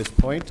 at this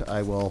point,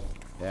 I will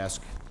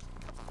ask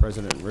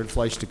President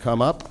Rindfleisch to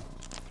come up.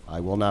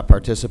 I will not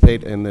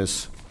participate in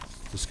this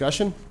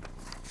discussion.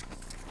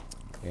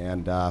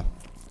 And I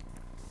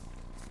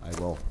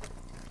will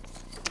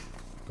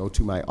go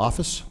to my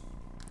office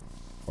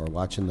or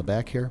watch in the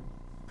back here.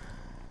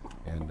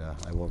 And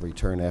I will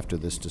return after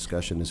this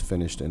discussion is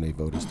finished and a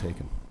vote is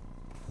taken.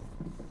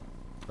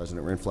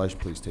 President Rindfleisch,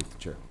 please take the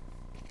chair.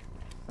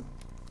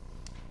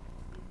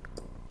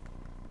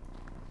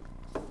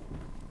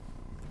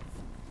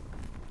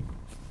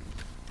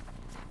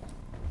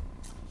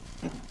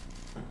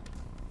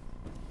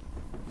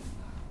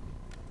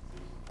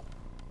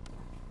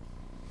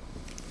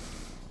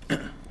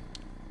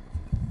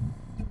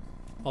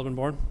 Alderman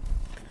Bourne?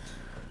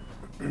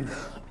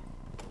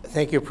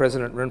 Thank you,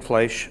 President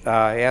Rindfleisch.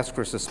 I ask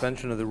for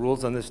suspension of the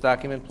rules on this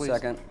document, please.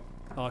 Second.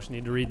 I'll actually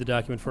need to read the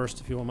document first,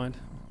 if you won't mind.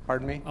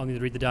 Pardon me? I'll need to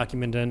read the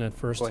document in at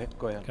first. Go ahead.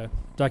 Go ahead. Okay.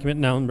 Document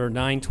number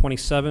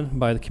 927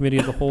 by the Committee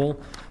of the Whole,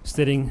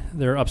 stating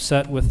they're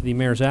upset with the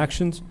mayor's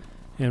actions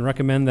and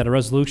recommend that a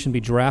resolution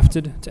be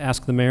drafted to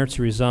ask the mayor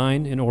to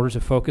resign in order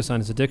to focus on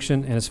his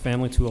addiction and his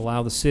family, to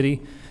allow the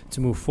city to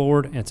move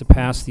forward and to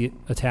pass the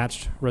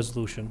attached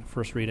resolution.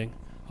 First reading.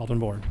 Alderman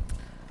Bourne.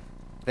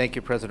 Thank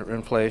you, President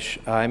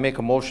Rindfleisch. I make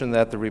a motion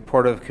that the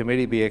report of the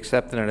committee be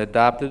accepted and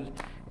adopted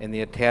and the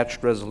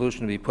attached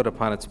resolution be put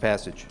upon its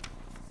passage.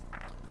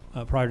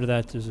 Prior to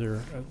that, is there,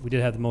 we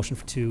did have the motion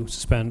to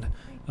suspend.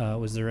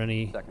 Was there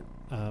any?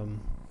 Second.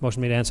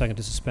 Motion made and second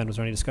to suspend. Was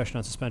there any discussion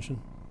on suspension?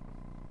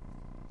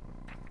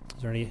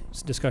 Is there any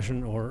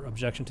discussion or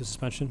objection to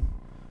suspension?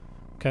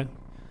 Okay.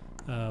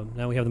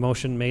 Now we have the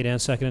motion made and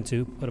seconded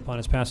to put upon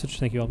its passage.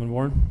 Thank you, Alderman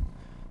Warren.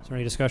 Is there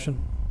any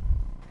discussion?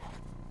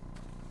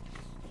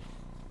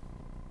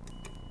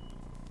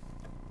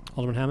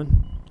 Alderman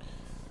Hammond?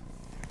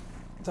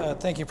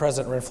 Thank you,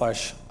 President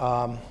Rindfleisch.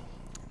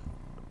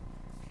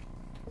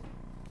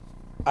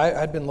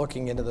 I'd been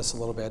looking into this a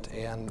little bit,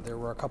 and there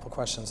were a couple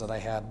questions that I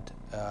had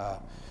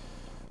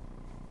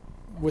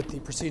with the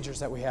procedures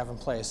that we have in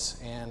place,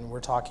 and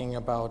we're talking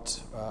about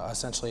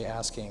essentially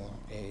asking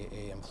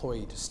a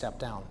employee to step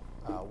down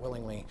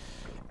willingly,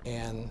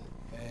 and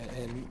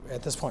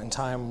at this point in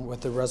time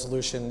with the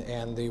resolution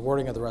and the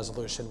wording of the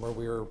resolution where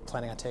we were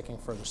planning on taking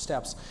further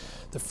steps,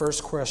 the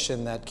first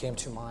question that came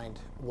to mind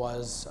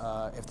was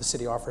if the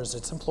city offers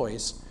its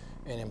employees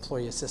an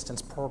employee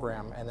assistance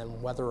program, and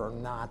then whether or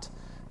not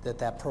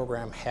that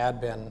program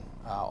had been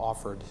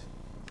offered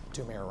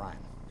to Mayor Ryan.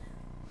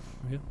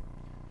 Yeah.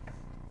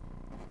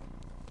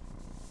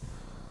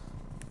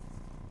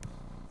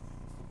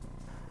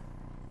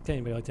 Okay,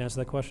 anybody like to answer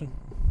that question?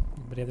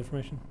 Anybody have the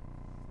information?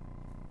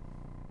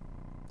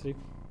 Steve?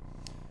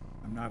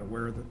 I'm not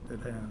aware that it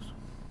has.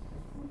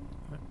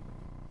 Right.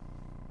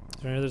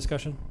 Is there any other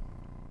discussion?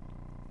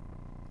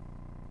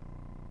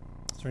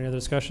 Is there any other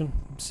discussion?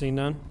 Seeing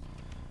none?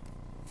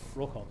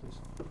 Roll call,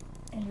 please.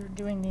 And you're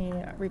doing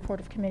the report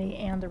of committee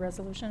and the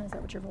resolution. Is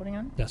that what you're voting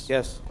on? Yes.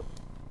 Yes.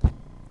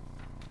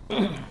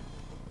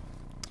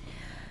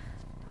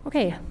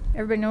 Okay,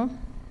 everybody know?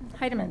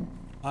 Heidemann.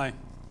 Aye.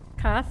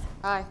 Koth.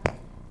 Aye.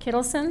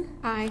 Kittleson.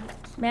 Aye.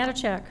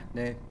 Matichak.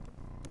 Nay.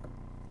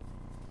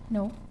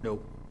 No. No.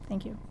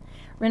 Thank you.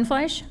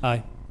 Rindfleisch.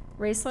 Aye.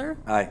 Raisler.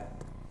 Aye.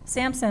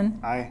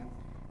 Sampson. Aye.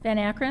 Van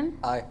Akkeren.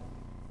 Aye.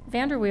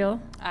 Vanderweel.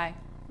 Aye.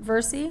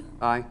 Versi.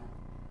 Aye.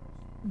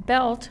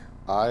 Belt.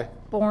 Aye.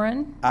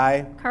 Boren.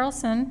 Aye.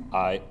 Carlson.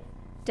 Aye.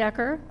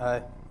 Decker.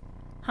 Aye.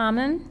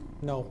 Hammond.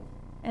 No.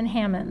 And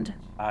Hammond.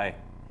 Aye.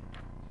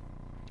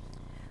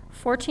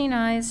 14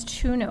 ayes,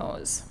 2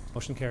 noes.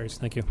 Motion carries.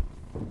 Thank you.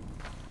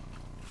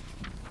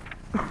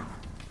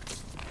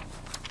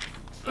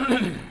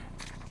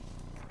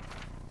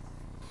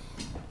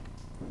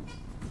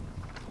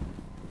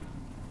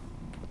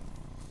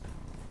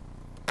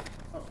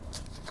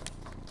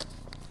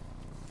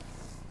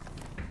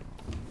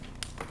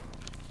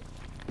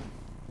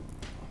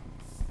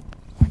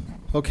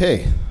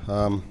 Okay,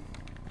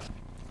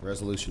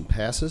 resolution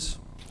passes.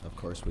 Of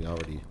course, we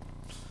already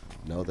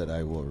know that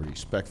I will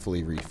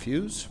respectfully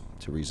refuse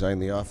to resign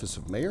the office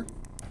of mayor.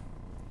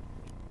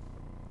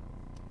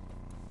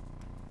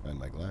 Find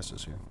my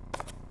glasses here.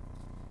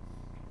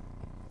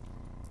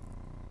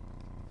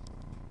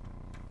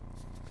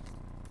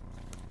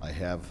 I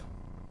have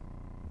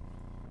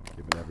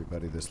given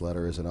everybody this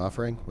letter as an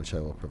offering, which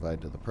I will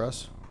provide to the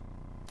press,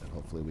 and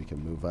hopefully we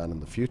can move on in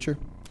the future.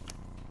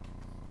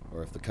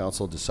 Or if the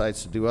council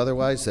decides to do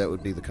otherwise, that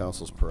would be the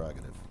council's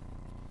prerogative.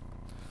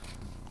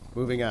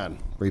 Moving on,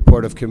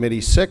 report of Committee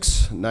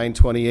 6,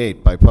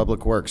 928 by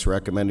Public Works,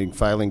 recommending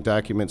filing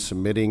documents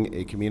submitting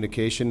a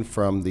communication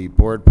from the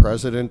board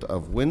president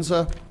of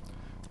WSCS,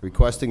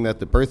 requesting that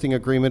the berthing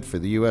agreement for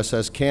the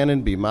USS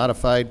Cannon be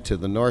modified to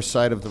the north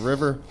side of the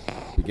river,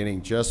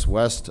 beginning just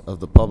west of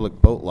the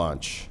public boat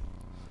launch.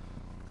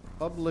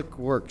 Public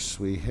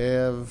Works, we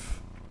have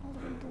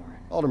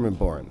Alderman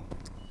Boren.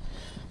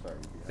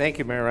 Thank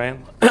you, Mayor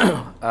Ryan.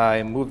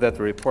 I move that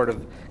the report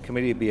of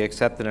committee be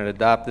accepted and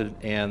adopted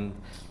and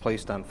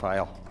placed on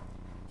file.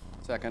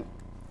 Second.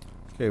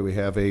 Okay, we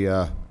have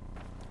a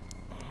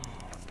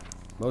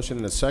motion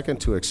and a second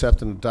to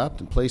accept and adopt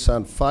and place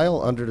on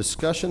file under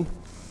discussion.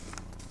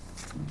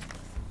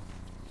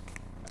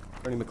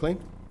 Attorney McLean?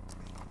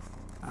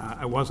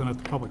 I wasn't at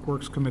the Public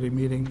Works Committee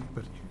meeting,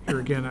 but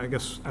here again, I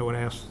guess I would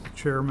ask the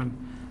chairman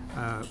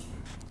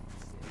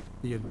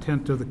the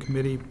intent of the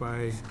committee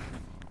by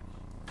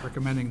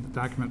recommending the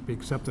document be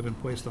accepted and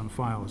placed on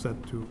file. Is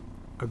that to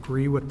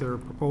agree with their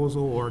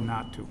proposal or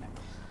not to?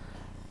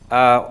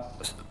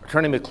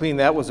 Attorney McLean,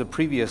 that was a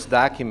previous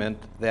document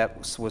that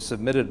was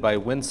submitted by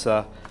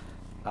WSCS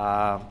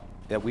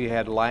that we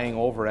had lying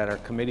over at our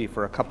committee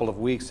for a couple of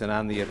weeks, and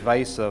on the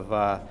advice of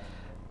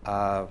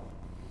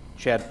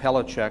Chad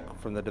Pelichek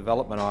from the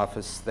Development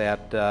Office,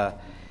 that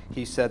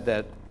he said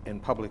that in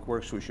Public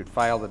Works we should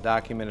file the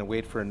document and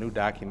wait for a new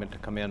document to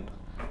come in.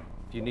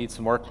 If you need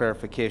some more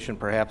clarification,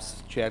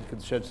 perhaps Chad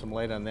could shed some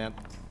light on that.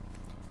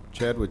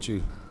 Chad, would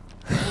you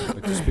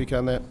like to speak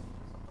on that?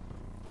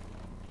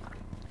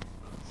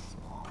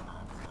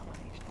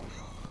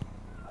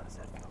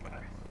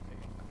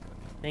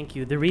 Thank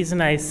you. The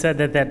reason I said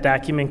that that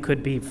document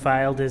could be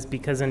filed is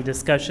because in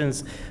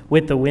discussions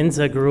with the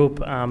WSCS group,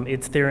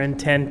 it's their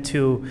intent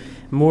to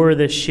moor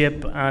the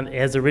ship on,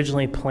 as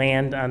originally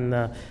planned on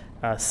the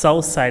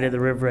south side of the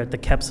river at the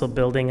Kepsel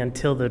building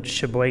until the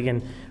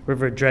Sheboygan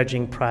River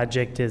dredging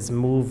project is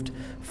moved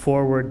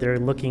forward. They're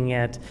looking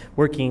at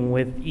working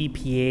with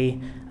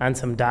EPA on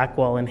some dock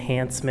wall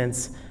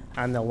enhancements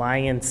on the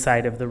Lion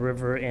side of the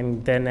river,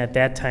 and then at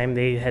that time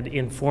they had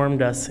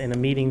informed us in a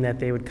meeting that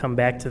they would come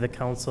back to the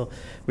council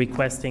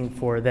requesting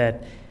for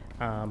that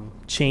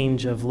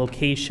change of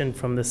location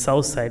from the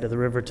south side of the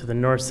river to the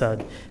north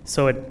side.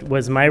 So it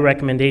was my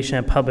recommendation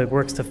at Public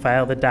Works to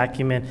file the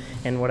document,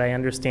 and what I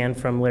understand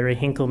from Larry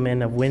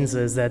Hinkleman of WINSA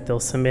is that they'll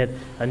submit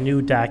a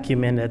new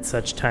document at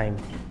such time.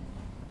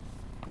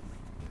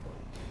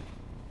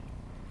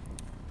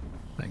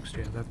 Thanks,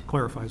 Chad. That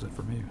clarifies it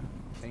for me.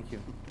 Thank you.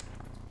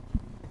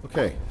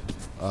 Okay.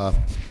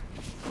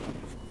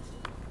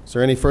 Is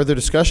there any further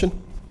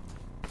discussion?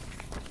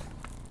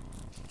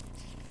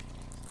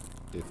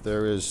 If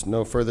there is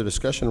no further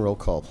discussion, roll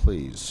call,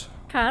 please.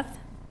 Koth.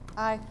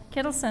 Aye.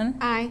 Kittleson.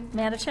 Aye.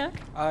 Matichak.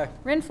 Aye.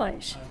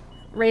 Rindfleisch.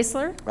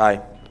 Raisler.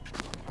 Aye.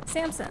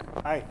 Sampson.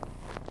 Aye.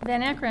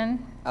 Van Akkeren.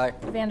 Aye.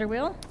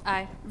 Vanderweel.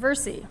 Aye.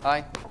 Versi.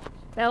 Aye.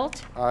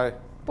 Belt. Aye.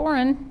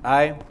 Boren.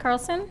 Aye.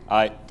 Carlson.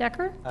 Aye.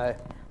 Decker. Aye.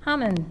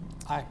 Hammond.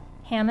 Aye.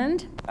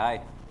 Hammond.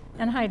 Aye.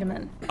 And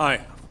Heidemann.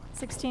 Aye.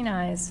 16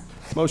 ayes.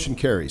 Motion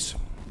carries.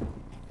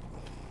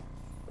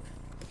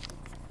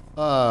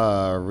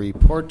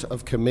 Report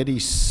of Committee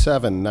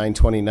 7,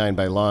 929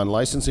 by Law and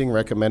Licensing,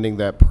 recommending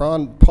that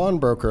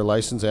pawnbroker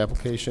license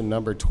application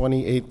number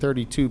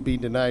 2832 be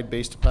denied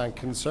based upon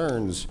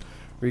concerns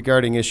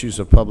regarding issues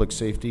of public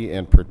safety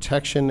and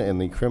protection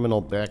and the criminal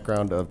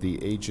background of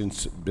the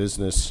agent's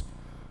business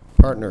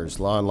partners.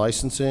 Law and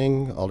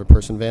Licensing,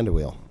 Alderperson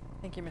Vanderweel.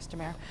 Thank you, Mr.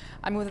 Mayor.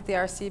 I move that the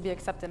RC be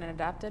accepted and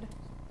adopted.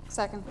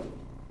 Second.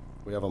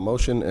 We have a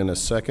motion and a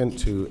second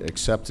to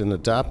accept and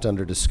adopt.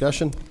 Under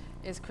discussion.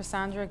 Is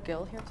Cassandra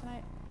Gill here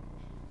tonight?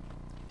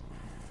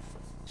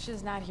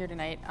 She's not here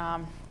tonight.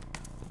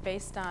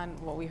 Based on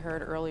what we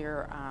heard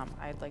earlier,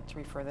 I'd like to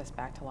refer this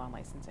back to Law and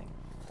Licensing.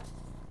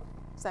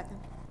 Second.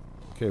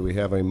 Okay, we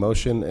have a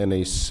motion and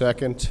a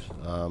second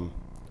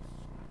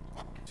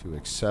to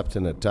accept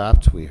and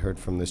adopt. We heard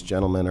from this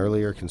gentleman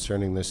earlier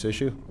concerning this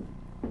issue.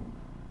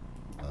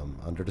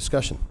 Under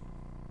discussion.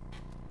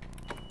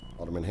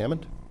 Alderman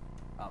Hammond.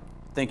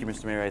 Thank you,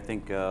 Mr. Mayor. I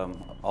think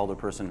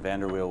Alderperson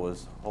Vanderweel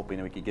was hoping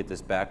that we could get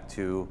this back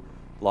to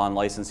Law and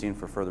Licensing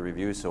for further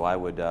review, so I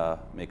would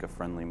make a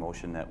friendly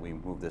motion that we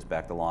move this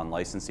back to Law and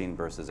Licensing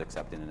versus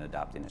accepting and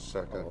adopting it.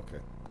 Second. Okay.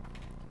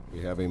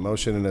 We have a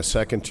motion and a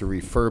second to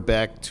refer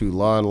back to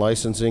Law and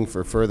Licensing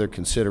for further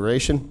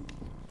consideration.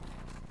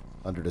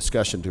 Under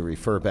discussion to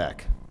refer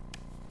back.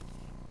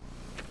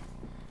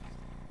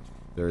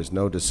 There is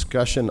no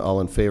discussion. All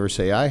in favor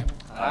say aye.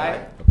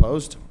 Aye.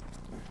 Opposed?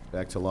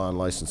 Back to Law and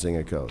Licensing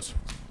it goes.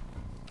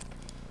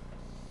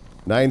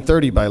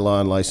 930 by Law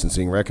and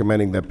Licensing,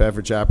 recommending that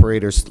beverage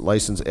operator's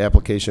license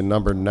application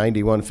number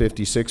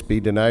 9156 be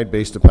denied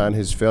based upon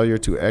his failure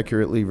to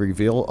accurately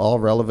reveal all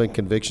relevant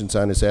convictions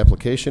on his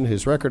application,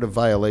 his record of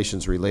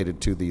violations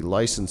related to the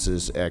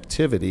license's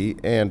activity,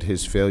 and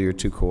his failure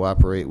to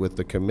cooperate with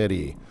the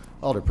committee.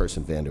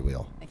 Alderperson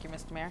Vanderweel. Thank you,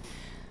 Mr. Mayor.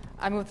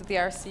 I move that the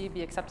RC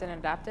be accepted and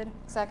adopted.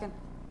 Second.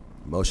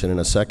 Motion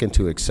and a second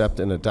to accept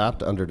and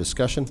adopt. Under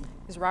discussion.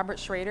 Is Robert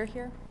Schrader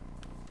here?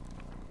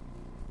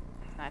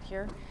 Not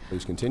here.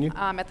 Please continue.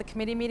 At the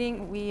committee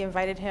meeting, we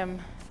invited him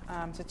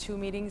to 2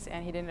 meetings,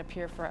 and he didn't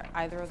appear for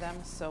either of them,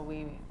 so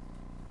we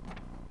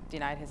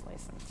denied his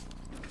license.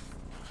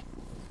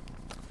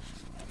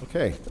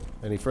 Okay.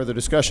 Any further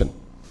discussion?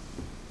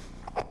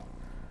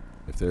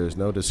 If there is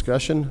no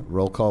discussion,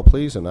 roll call,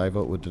 please, and I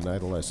vote would deny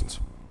the license.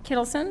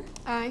 Kittleson.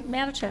 Aye.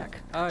 Matichak.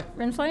 Aye.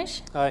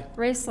 Rindfleisch. Aye.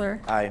 Raisler.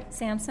 Aye.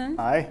 Sampson.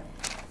 Aye.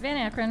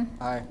 Van Akkeren.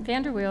 Aye.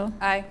 Vanderweel.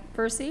 Aye.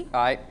 Versi.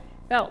 Aye.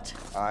 Belt.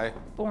 Aye.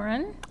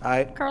 Boren.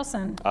 Aye.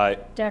 Carlson. Aye.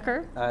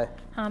 Decker. Aye.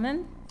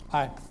 Hammond.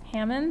 Aye.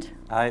 Hammond.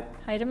 Aye.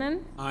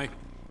 Heidemann. Aye.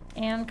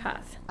 And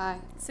Koth. Aye.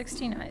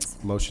 16 ayes.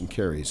 Motion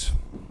carries.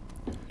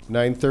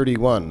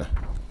 931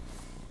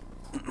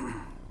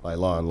 by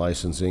Law and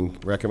Licensing,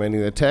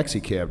 recommending that taxi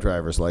cab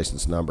driver's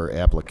license number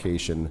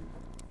application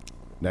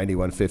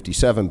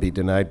 9157 be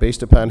denied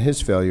based upon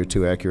his failure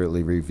to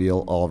accurately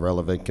reveal all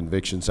relevant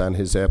convictions on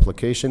his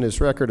application,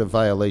 his record of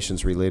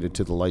violations related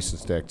to the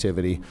licensed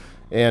activity,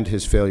 and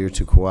his failure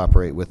to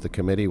cooperate with the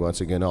committee.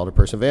 Once again,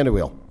 Alderperson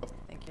Vanderweel.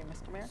 Thank you,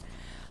 Mr. Mayor.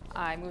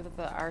 I move that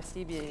the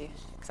RC be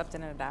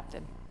accepted and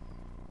adopted.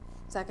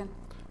 Second.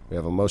 We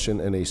have a motion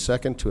and a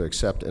second to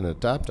accept and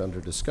adopt. Under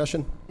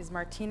discussion. Is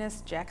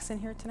Martinez Jackson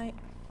here tonight?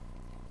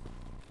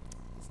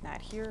 He's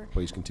not here.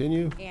 Please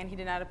continue. And he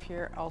did not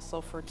appear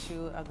also for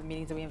 2 of the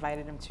meetings that we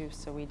invited him to,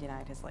 so we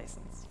denied his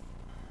license.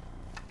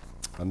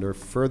 Under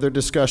further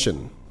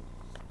discussion.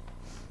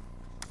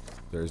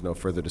 There is no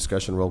further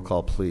discussion. Roll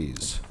call,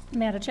 please.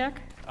 Matichak.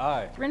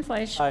 Aye.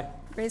 Rindfleisch. Aye.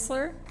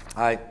 Raisler.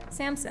 Aye.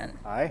 Sampson.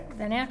 Aye.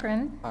 Van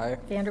Akkeren. Aye.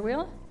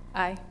 Vanderweel.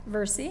 Aye.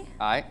 Versi.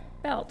 Aye.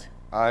 Belt.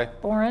 Aye.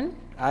 Boren.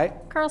 Aye.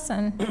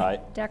 Carlson. Aye.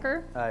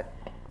 Decker. Aye.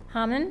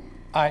 Hammond.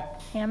 Aye.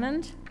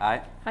 Hammond.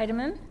 Aye.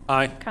 Heidemann.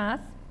 Aye. Koth.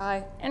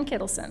 Aye. And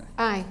Kittleson.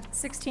 Aye.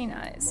 16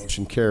 ayes.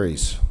 Motion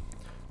carries.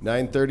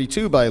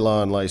 932 by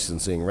Law and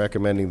Licensing,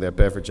 recommending that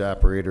beverage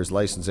operators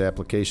license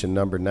application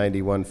number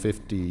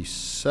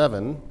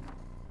 9157.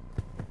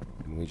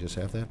 Can we just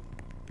have that?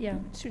 Yeah,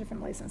 2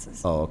 different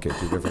licenses. Oh, okay,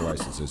 2 different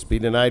licenses. Be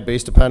denied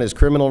based upon his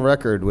criminal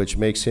record, which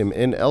makes him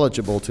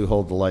ineligible to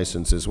hold the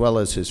license, as well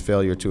as his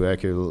failure to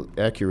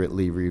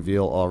accurately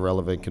reveal all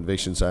relevant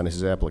convictions on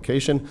his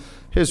application,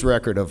 his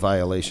record of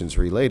violations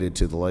related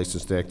to the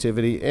licensed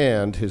activity,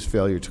 and his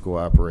failure to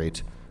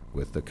cooperate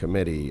with the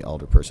committee.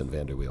 Alderperson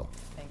Vanderweel.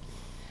 Thank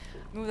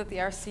you. Move that the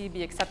RC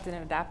be accepted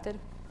and adopted.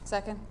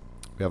 Second.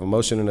 We have a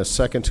motion and a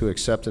second to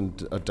accept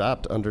and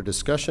adopt. Under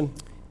discussion.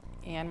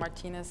 And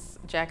Martinez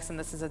Jackson,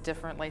 this is a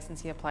different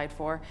license he applied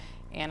for.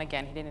 And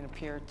again, he didn't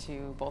appear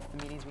to both the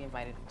meetings we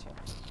invited him to.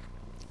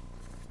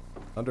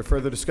 Under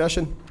further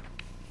discussion?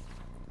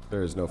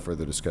 There is no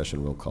further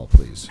discussion. Roll call,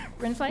 please.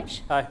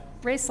 Rindfleisch. Aye.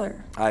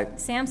 Raisler. Aye.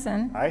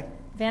 Sampson. Aye.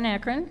 Van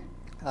Akkeren.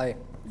 Aye.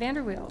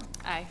 Vanderweel.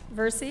 Aye.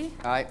 Versey.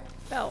 Aye.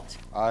 Belt.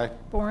 Aye.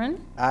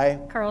 Boren. Aye.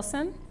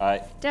 Carlson.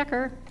 Aye.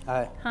 Decker.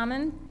 Aye.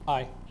 Hammond.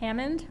 Aye.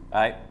 Hammond.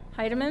 Aye.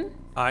 Heidemann.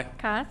 Aye.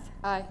 Koth.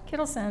 Aye.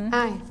 Kittleson.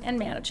 Aye. And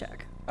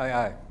Matichak.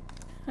 Aye,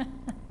 aye.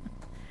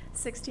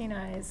 16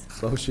 ayes.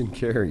 Motion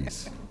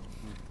carries.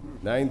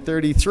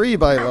 933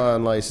 by Law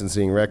and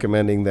Licensing,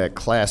 recommending that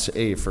Class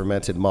A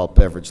fermented malt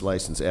beverage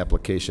license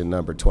application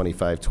number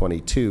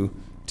 2522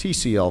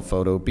 TCL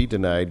photo be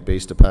denied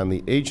based upon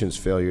the agent's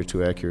failure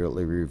to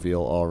accurately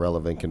reveal all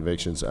relevant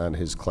convictions on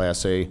his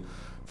Class A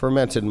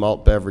fermented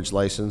malt beverage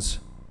license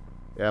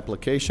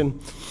application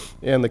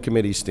and the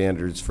committee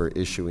standards for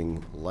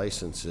issuing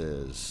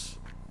licenses.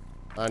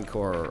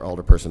 Encore,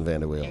 Alderperson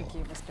Vanderweel. Thank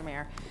you, Mr.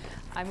 Mayor.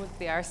 I move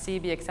the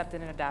RC be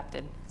accepted and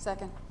adopted.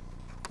 Second.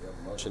 We have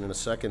a motion and a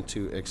second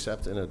to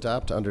accept and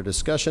adopt. Under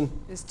discussion.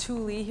 Is Tu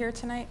Lee here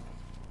tonight?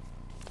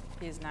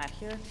 He is not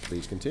here.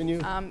 Please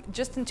continue.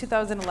 Just in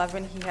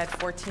 2011, he had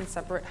 14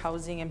 separate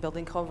housing and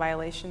building code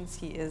violations.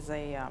 He is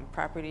a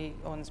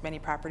owns many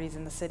properties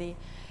in the city.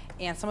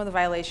 And some of the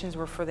violations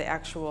were for the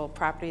actual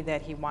property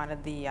that he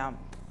wanted the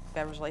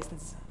beverage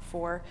license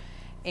for.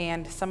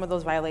 And some of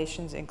those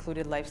violations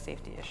included life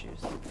safety issues.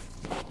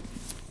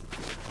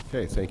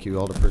 Okay, thank you,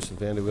 Alderperson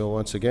Vanderweel,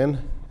 once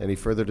again. Any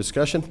further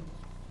discussion?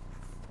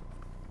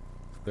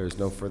 There is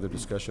no further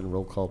discussion.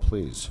 Roll call,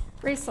 please.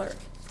 Raisler.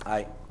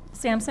 Aye.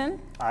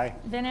 Sampson. Aye.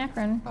 Van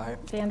Akkeren. Aye.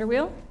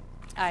 Vanderweel.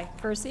 Aye.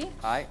 Versey.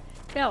 Aye.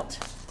 Belt.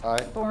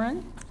 Aye.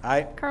 Boren.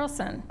 Aye.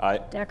 Carlson. Aye.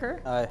 Decker.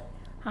 Aye.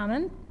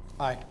 Hammond.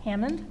 Aye.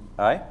 Hammond.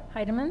 Aye.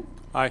 Heidemann.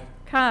 Aye.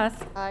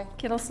 Koth. Aye.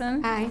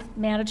 Kittleson. Aye.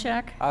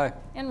 Matichak. Aye.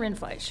 And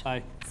Rindfleisch.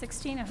 Aye.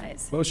 16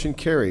 ayes. Motion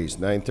carries.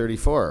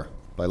 934.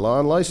 By Law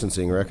and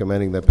Licensing,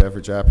 recommending that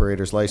beverage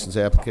operator's license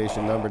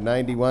application number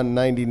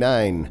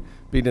 9199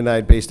 be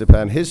denied based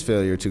upon his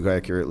failure to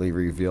accurately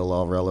reveal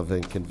all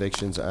relevant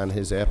convictions on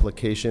his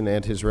application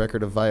and his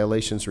record of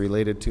violations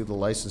related to the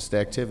licensed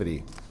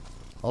activity.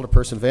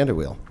 Alderperson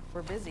Vanderweel.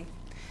 We're busy.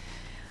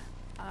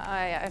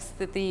 I ask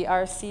that the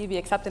RC be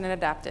accepted and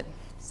adopted.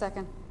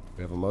 Second.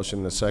 We have a motion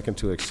and a second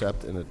to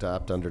accept and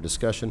adopt. Under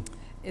discussion.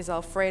 Is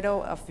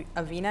Alfredo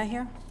Avina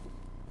here?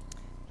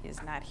 He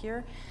is not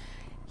here.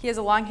 He has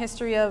a long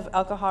history of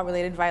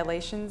alcohol-related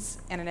violations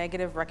and a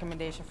negative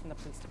recommendation from the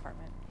police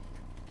department.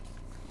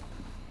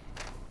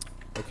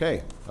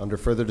 Okay, under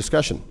further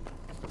discussion.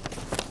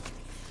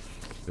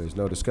 If there's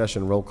no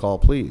discussion, roll call,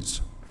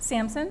 please.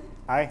 Sampson.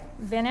 Aye.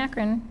 Van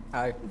Akkeren.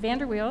 Aye.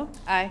 Vanderweel.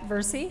 Aye.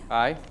 Versey.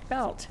 Aye.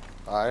 Belt.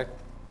 Aye.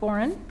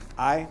 Boren.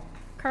 Aye.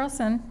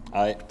 Carlson.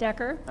 Aye.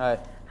 Decker. Aye.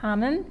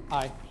 Hammond.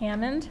 Aye.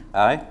 Hammond.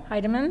 Aye.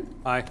 Heidemann.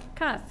 Aye.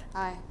 Koth.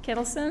 Aye.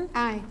 Kittleson.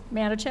 Aye.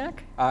 Matichak.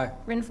 Aye.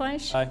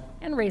 Rindfleisch. Aye.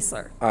 And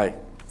Raisler. Aye.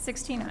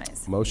 16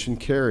 ayes. Motion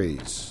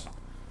carries.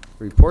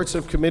 Reports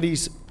of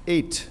committees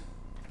 8.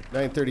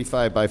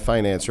 935 by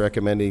Finance,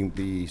 recommending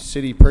the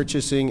city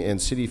purchasing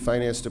and city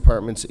finance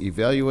departments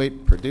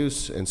evaluate,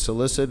 produce, and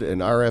solicit an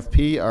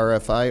RFP,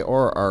 RFI,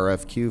 or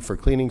RFQ for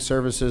cleaning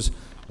services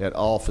at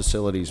all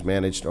facilities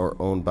managed or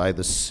owned by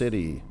the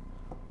city.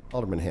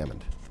 Alderman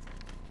Hammond.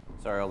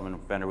 Sorry, Alderman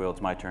Vanderweel,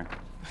 it's my turn.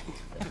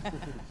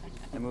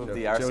 I move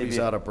the Jody's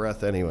out of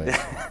breath anyway.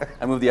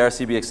 I move the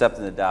RC be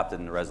accepted and adopted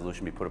and the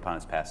resolution be put upon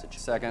its passage.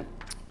 Second.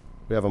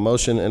 We have a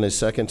motion and a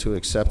second to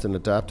accept and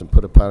adopt and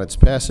put upon its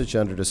passage.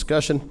 Under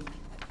discussion.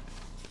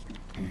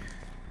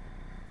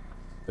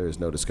 There is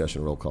no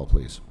discussion. Roll call,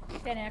 please.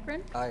 Van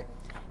Akkeren. Aye.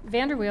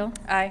 Vanderweel.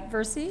 Aye.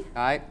 Versey.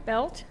 Aye.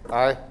 Belt.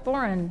 Aye.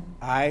 Boren.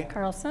 Aye.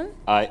 Carlson.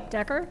 Aye.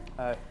 Decker.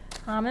 Aye.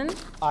 Hammond.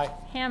 Aye.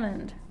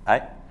 Hammond.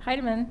 Aye.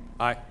 Heidemann.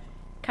 Aye.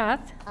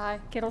 Koth. Aye.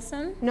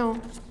 Kittleson.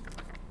 No.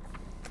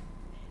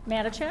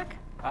 Matichak.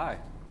 Aye.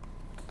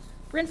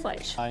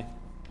 Rindfleisch. Aye.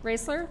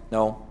 Raisler.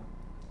 No.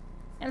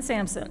 And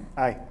Sampson.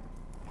 Aye.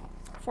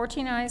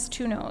 14 ayes,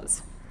 2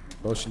 noes.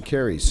 Motion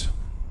carries.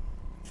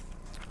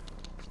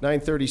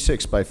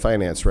 936 by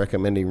Finance,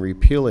 recommending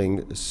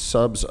repealing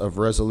subs of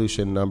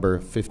resolution number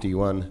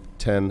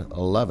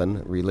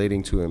 511011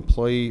 relating to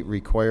employee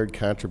required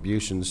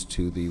contributions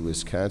to the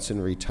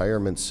Wisconsin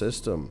retirement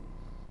system.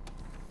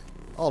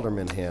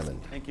 Alderman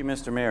Hammond. Thank you,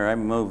 Mr. Mayor. I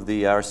move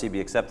the RC be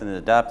accepted and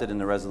adopted and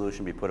the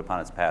resolution be put upon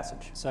its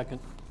passage. Second.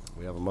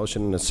 We have a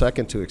motion and a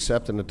second to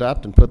accept and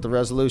adopt and put the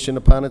resolution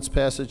upon its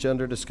passage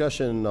under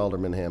discussion.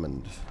 Alderman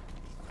Hammond.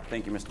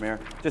 Thank you, Mr. Mayor.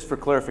 Just for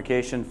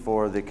clarification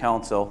for the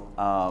council,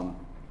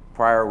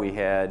 prior we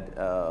had,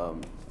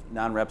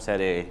 non-reps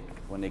had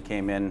when they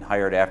came in,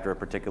 hired after a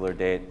particular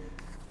date,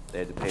 they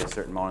had to pay a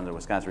certain amount in the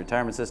Wisconsin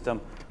retirement system.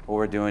 What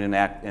we're doing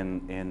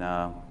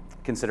in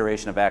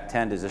consideration of Act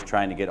 10 is just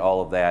trying to get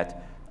all of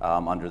that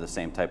under the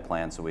same type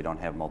plan so we don't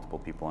have multiple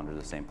people under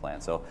the same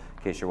plan. So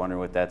in case you're wondering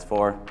what that's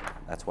for,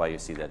 that's why you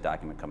see that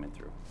document coming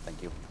through.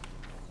 Thank you.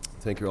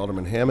 Thank you,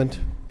 Alderman Hammond.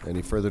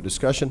 Any further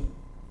discussion?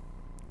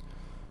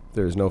 If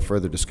there is no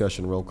further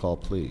discussion, roll call,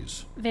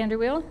 please.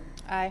 Vanderweel.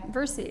 Aye.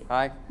 Versi.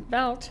 Aye.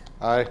 Belt.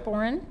 Aye.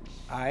 Boren.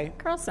 Aye.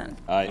 Carlson.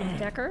 Aye.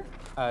 Decker.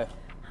 Aye.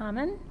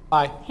 Hammond.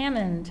 Aye.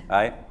 Hammond.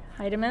 Aye.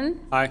 Heidemann.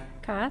 Aye.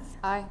 Koth.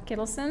 Aye.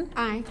 Kittleson.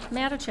 Aye.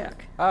 Matichak.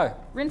 Aye.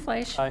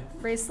 Rindfleisch. Aye.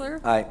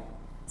 Raisler. Aye.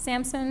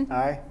 Sampson.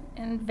 Aye.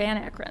 And Van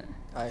Akkeren.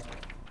 Aye.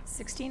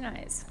 16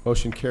 ayes.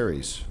 Motion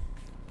carries.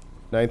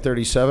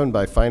 937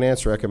 by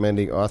Finance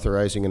recommending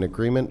authorizing an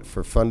agreement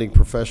for funding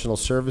professional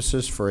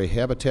services for a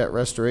habitat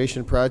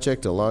restoration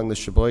project along the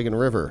Sheboygan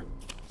River.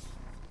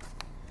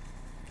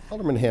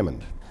 Alderman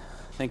Hammond.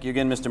 Thank you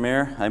again, Mr.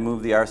 Mayor. I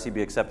move the RC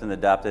be accepted and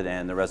adopted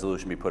and the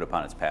resolution be put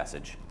upon its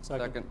passage.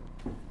 Second.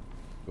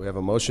 We have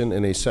a motion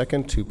and a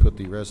second to put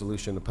the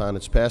resolution upon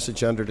its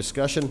passage under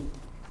discussion.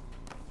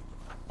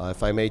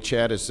 If I may,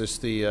 Chad, is this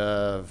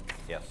the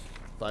Yes.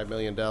 $5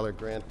 million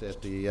grant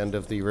at the end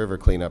of the river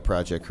cleanup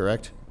project,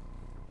 correct?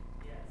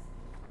 Yes.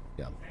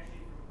 Yeah.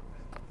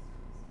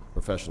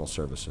 Professional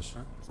services.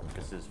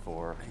 This is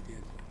for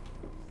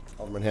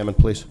Alderman Hammond,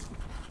 please.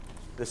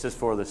 This is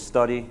for the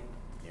study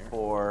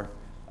for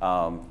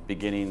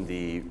beginning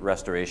the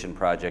restoration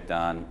project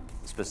on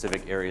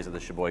specific areas of the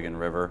Sheboygan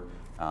River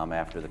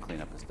after the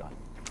cleanup is done.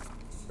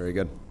 Very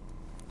good.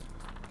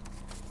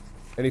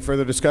 Any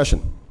further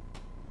discussion?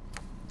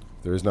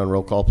 There is none.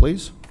 Roll call,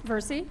 please.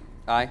 Versi.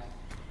 Aye.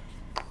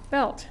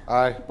 Belt.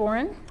 Aye.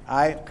 Boren.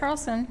 Aye.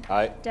 Carlson.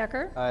 Aye.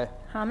 Decker. Aye.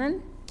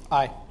 Hammond.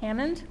 Aye.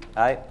 Hammond.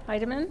 Aye.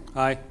 Heidemann.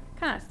 Aye.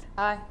 Koth.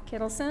 Aye.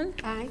 Kittleson.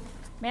 Aye.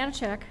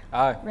 Matichak.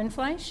 Aye.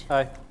 Rindfleisch.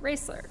 Aye.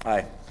 Raisler.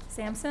 Aye.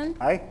 Sampson.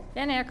 Aye.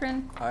 Van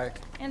Akkeren. Aye.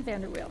 And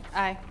Vanderweel.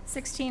 Aye.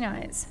 16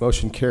 ayes.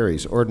 Motion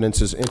carries.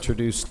 Ordinance is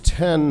introduced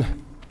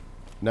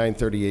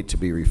 10-938 to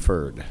be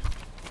referred.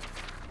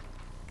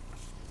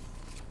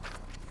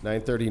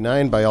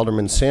 939 by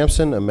Alderman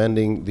Sampson,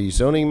 amending the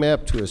zoning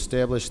map to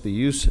establish the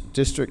use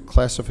district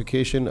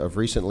classification of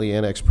recently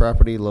annexed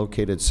property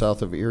located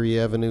south of Erie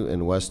Avenue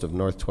and west of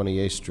North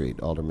 28th Street.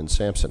 Alderman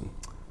Sampson.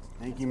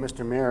 Thank you,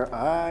 Mr. Mayor.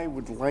 I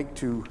would like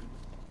to.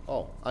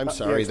 Oh, I'm yeah,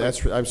 sorry. it's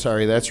like- I'm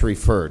sorry. That's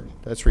referred.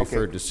 That's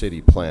referred to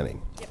city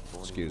planning.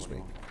 Excuse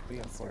me. We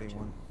have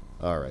 41.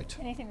 All right.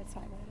 Anything that's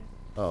highlighted.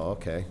 Oh,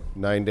 okay.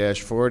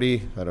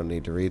 9-40, I don't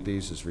need to read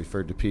these, is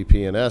referred to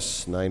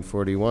PP&S.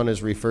 941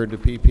 is referred to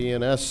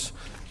PP&S.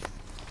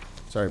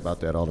 Sorry about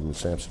that, Alderman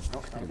Sampson.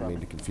 Didn't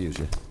mean to confuse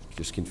you.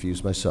 Just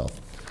confused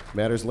myself.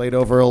 Matters laid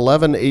over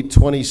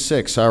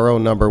 11-826, RO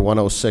number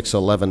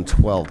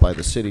 106-1112 by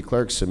the city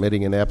clerk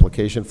submitting an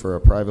application for a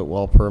private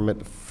well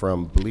permit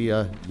from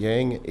Blia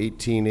Yang,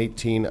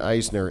 1818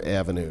 Eisner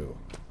Avenue.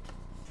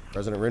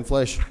 President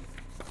Rindfleisch.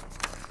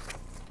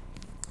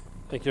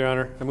 Thank you, Your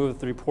Honor. I move that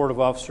the report of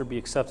officer be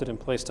accepted and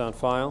placed on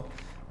file.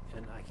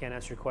 And I can't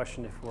answer your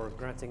question if we're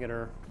granting it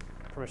or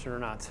permission or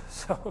not.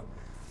 So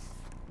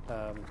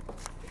I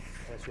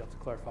guess you have to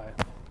clarify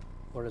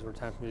what it is we're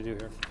attempting to do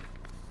here.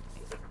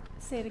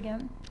 Say it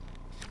again.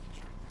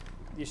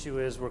 The issue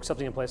is we're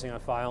accepting and placing on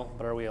file,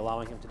 but are we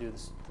allowing him to do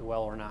this the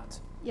well or not?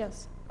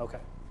 Yes. Okay.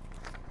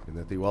 And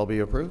that the well be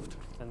approved?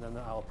 And then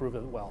I'll approve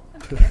it well.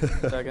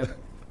 Second.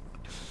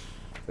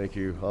 Thank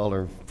you,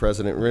 Alder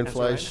President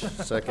Rindfleisch, That's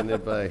right.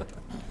 seconded by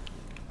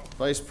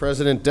Vice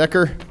President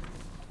Decker.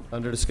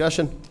 Under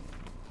discussion?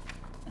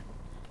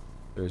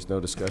 There is no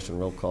discussion.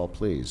 Roll call,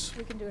 please.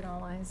 We can do it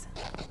all ayes.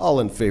 All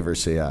in favor,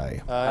 say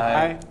aye.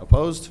 Aye.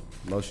 Opposed?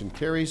 Motion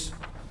carries.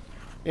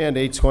 And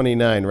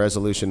 829,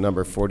 resolution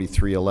number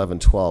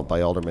 431112 by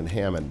Alderman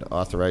Hammond,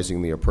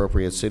 authorizing the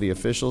appropriate city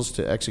officials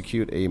to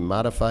execute a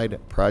modified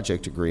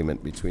project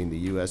agreement between the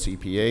U.S.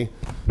 EPA,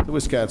 the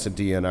Wisconsin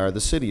DNR, the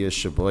city of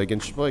Sheboygan,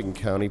 Sheboygan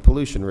County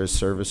Pollution Risk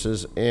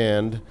Services,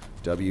 and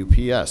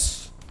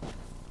WPS.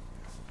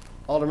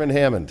 Alderman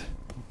Hammond.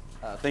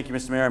 Thank you,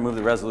 Mr. Mayor. I move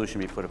the resolution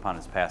be put upon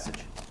its passage.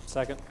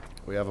 Second.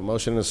 We have a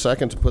motion and a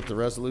second to put the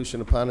resolution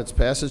upon its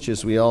passage.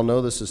 As we all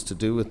know, this is to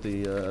do with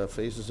the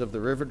phases of the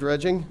river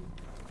dredging,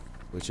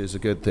 which is a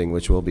good thing,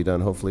 which will be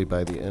done hopefully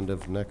by the end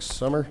of next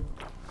summer.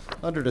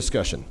 Under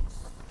discussion.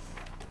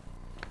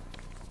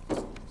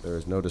 There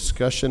is no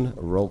discussion.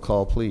 A roll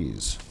call,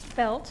 please.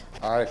 Belt.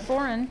 Aye.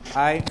 Boren.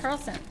 Aye.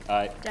 Carlson.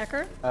 Aye.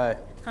 Decker. Aye.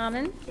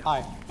 Hammond.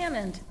 Aye.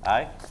 Hammond.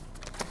 Aye.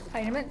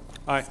 Heidemann.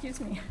 Aye. Excuse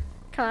me.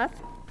 Koth.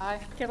 Aye.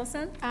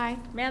 Kittleson. Aye.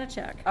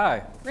 Matichak.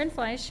 Aye.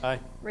 Rindfleisch. Aye.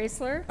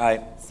 Raisler.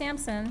 Aye.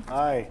 Sampson.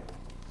 Aye.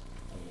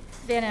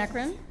 Van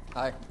Akkeren.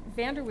 Aye.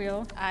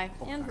 Vanderweel. Aye.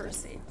 And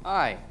Hersey.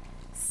 Aye.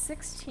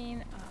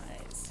 16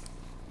 ayes.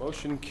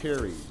 Motion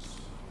carries.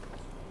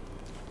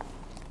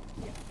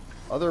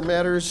 Other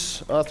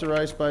matters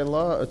authorized by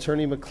law,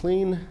 Attorney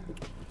McLean.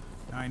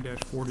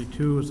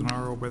 9-42 is an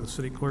RO by the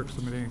city clerk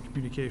submitting a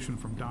communication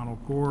from Donald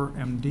Gore,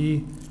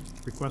 MD,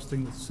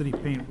 requesting that the city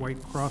paint white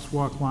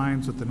crosswalk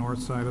lines at the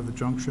north side of the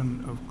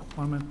junction of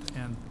Clement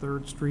and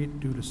 3rd Street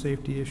due to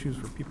safety issues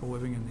for people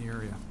living in the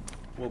area.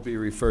 Will be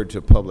referred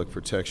to Public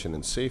Protection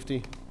and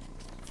Safety.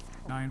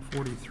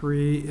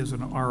 943 is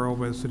an RO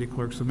by the city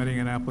clerk submitting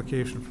an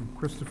application from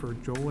Christopher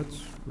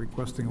Jolitz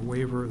requesting a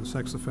waiver of the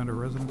sex offender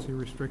residency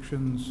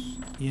restrictions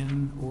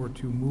in or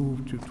to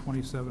move to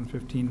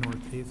 2715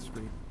 North 8th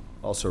Street.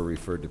 Also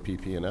referred to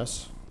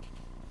PP&S.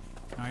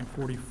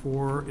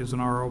 944 is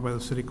an RO by the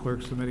city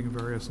clerk submitting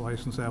various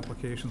license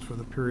applications for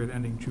the period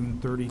ending June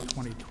 30,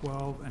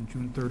 2012 and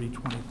June 30,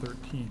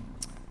 2013.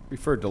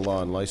 Referred to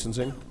Law and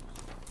Licensing.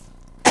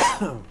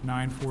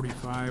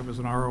 945 is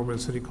an RO by the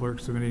city clerk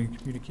submitting a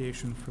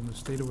communication from the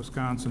State of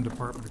Wisconsin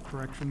Department of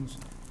Corrections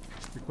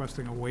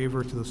requesting a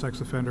waiver to the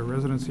sex offender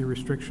residency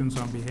restrictions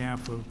on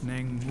behalf of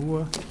Neng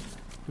Mua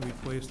to be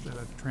placed at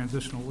a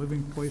transitional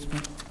living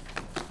placement.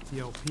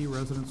 TLP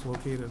residents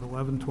located at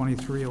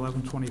 1123,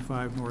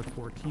 1125 North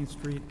 14th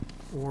Street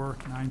or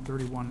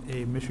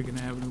 931A Michigan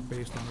Avenue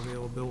based on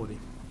availability.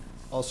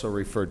 Also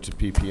referred to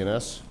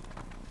PP&S.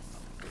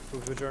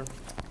 Move to adjourn.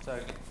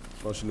 Second.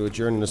 Motion to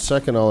adjourn in a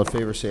second. All in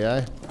favor say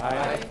aye.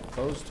 Aye.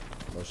 Opposed?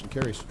 Motion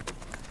carries.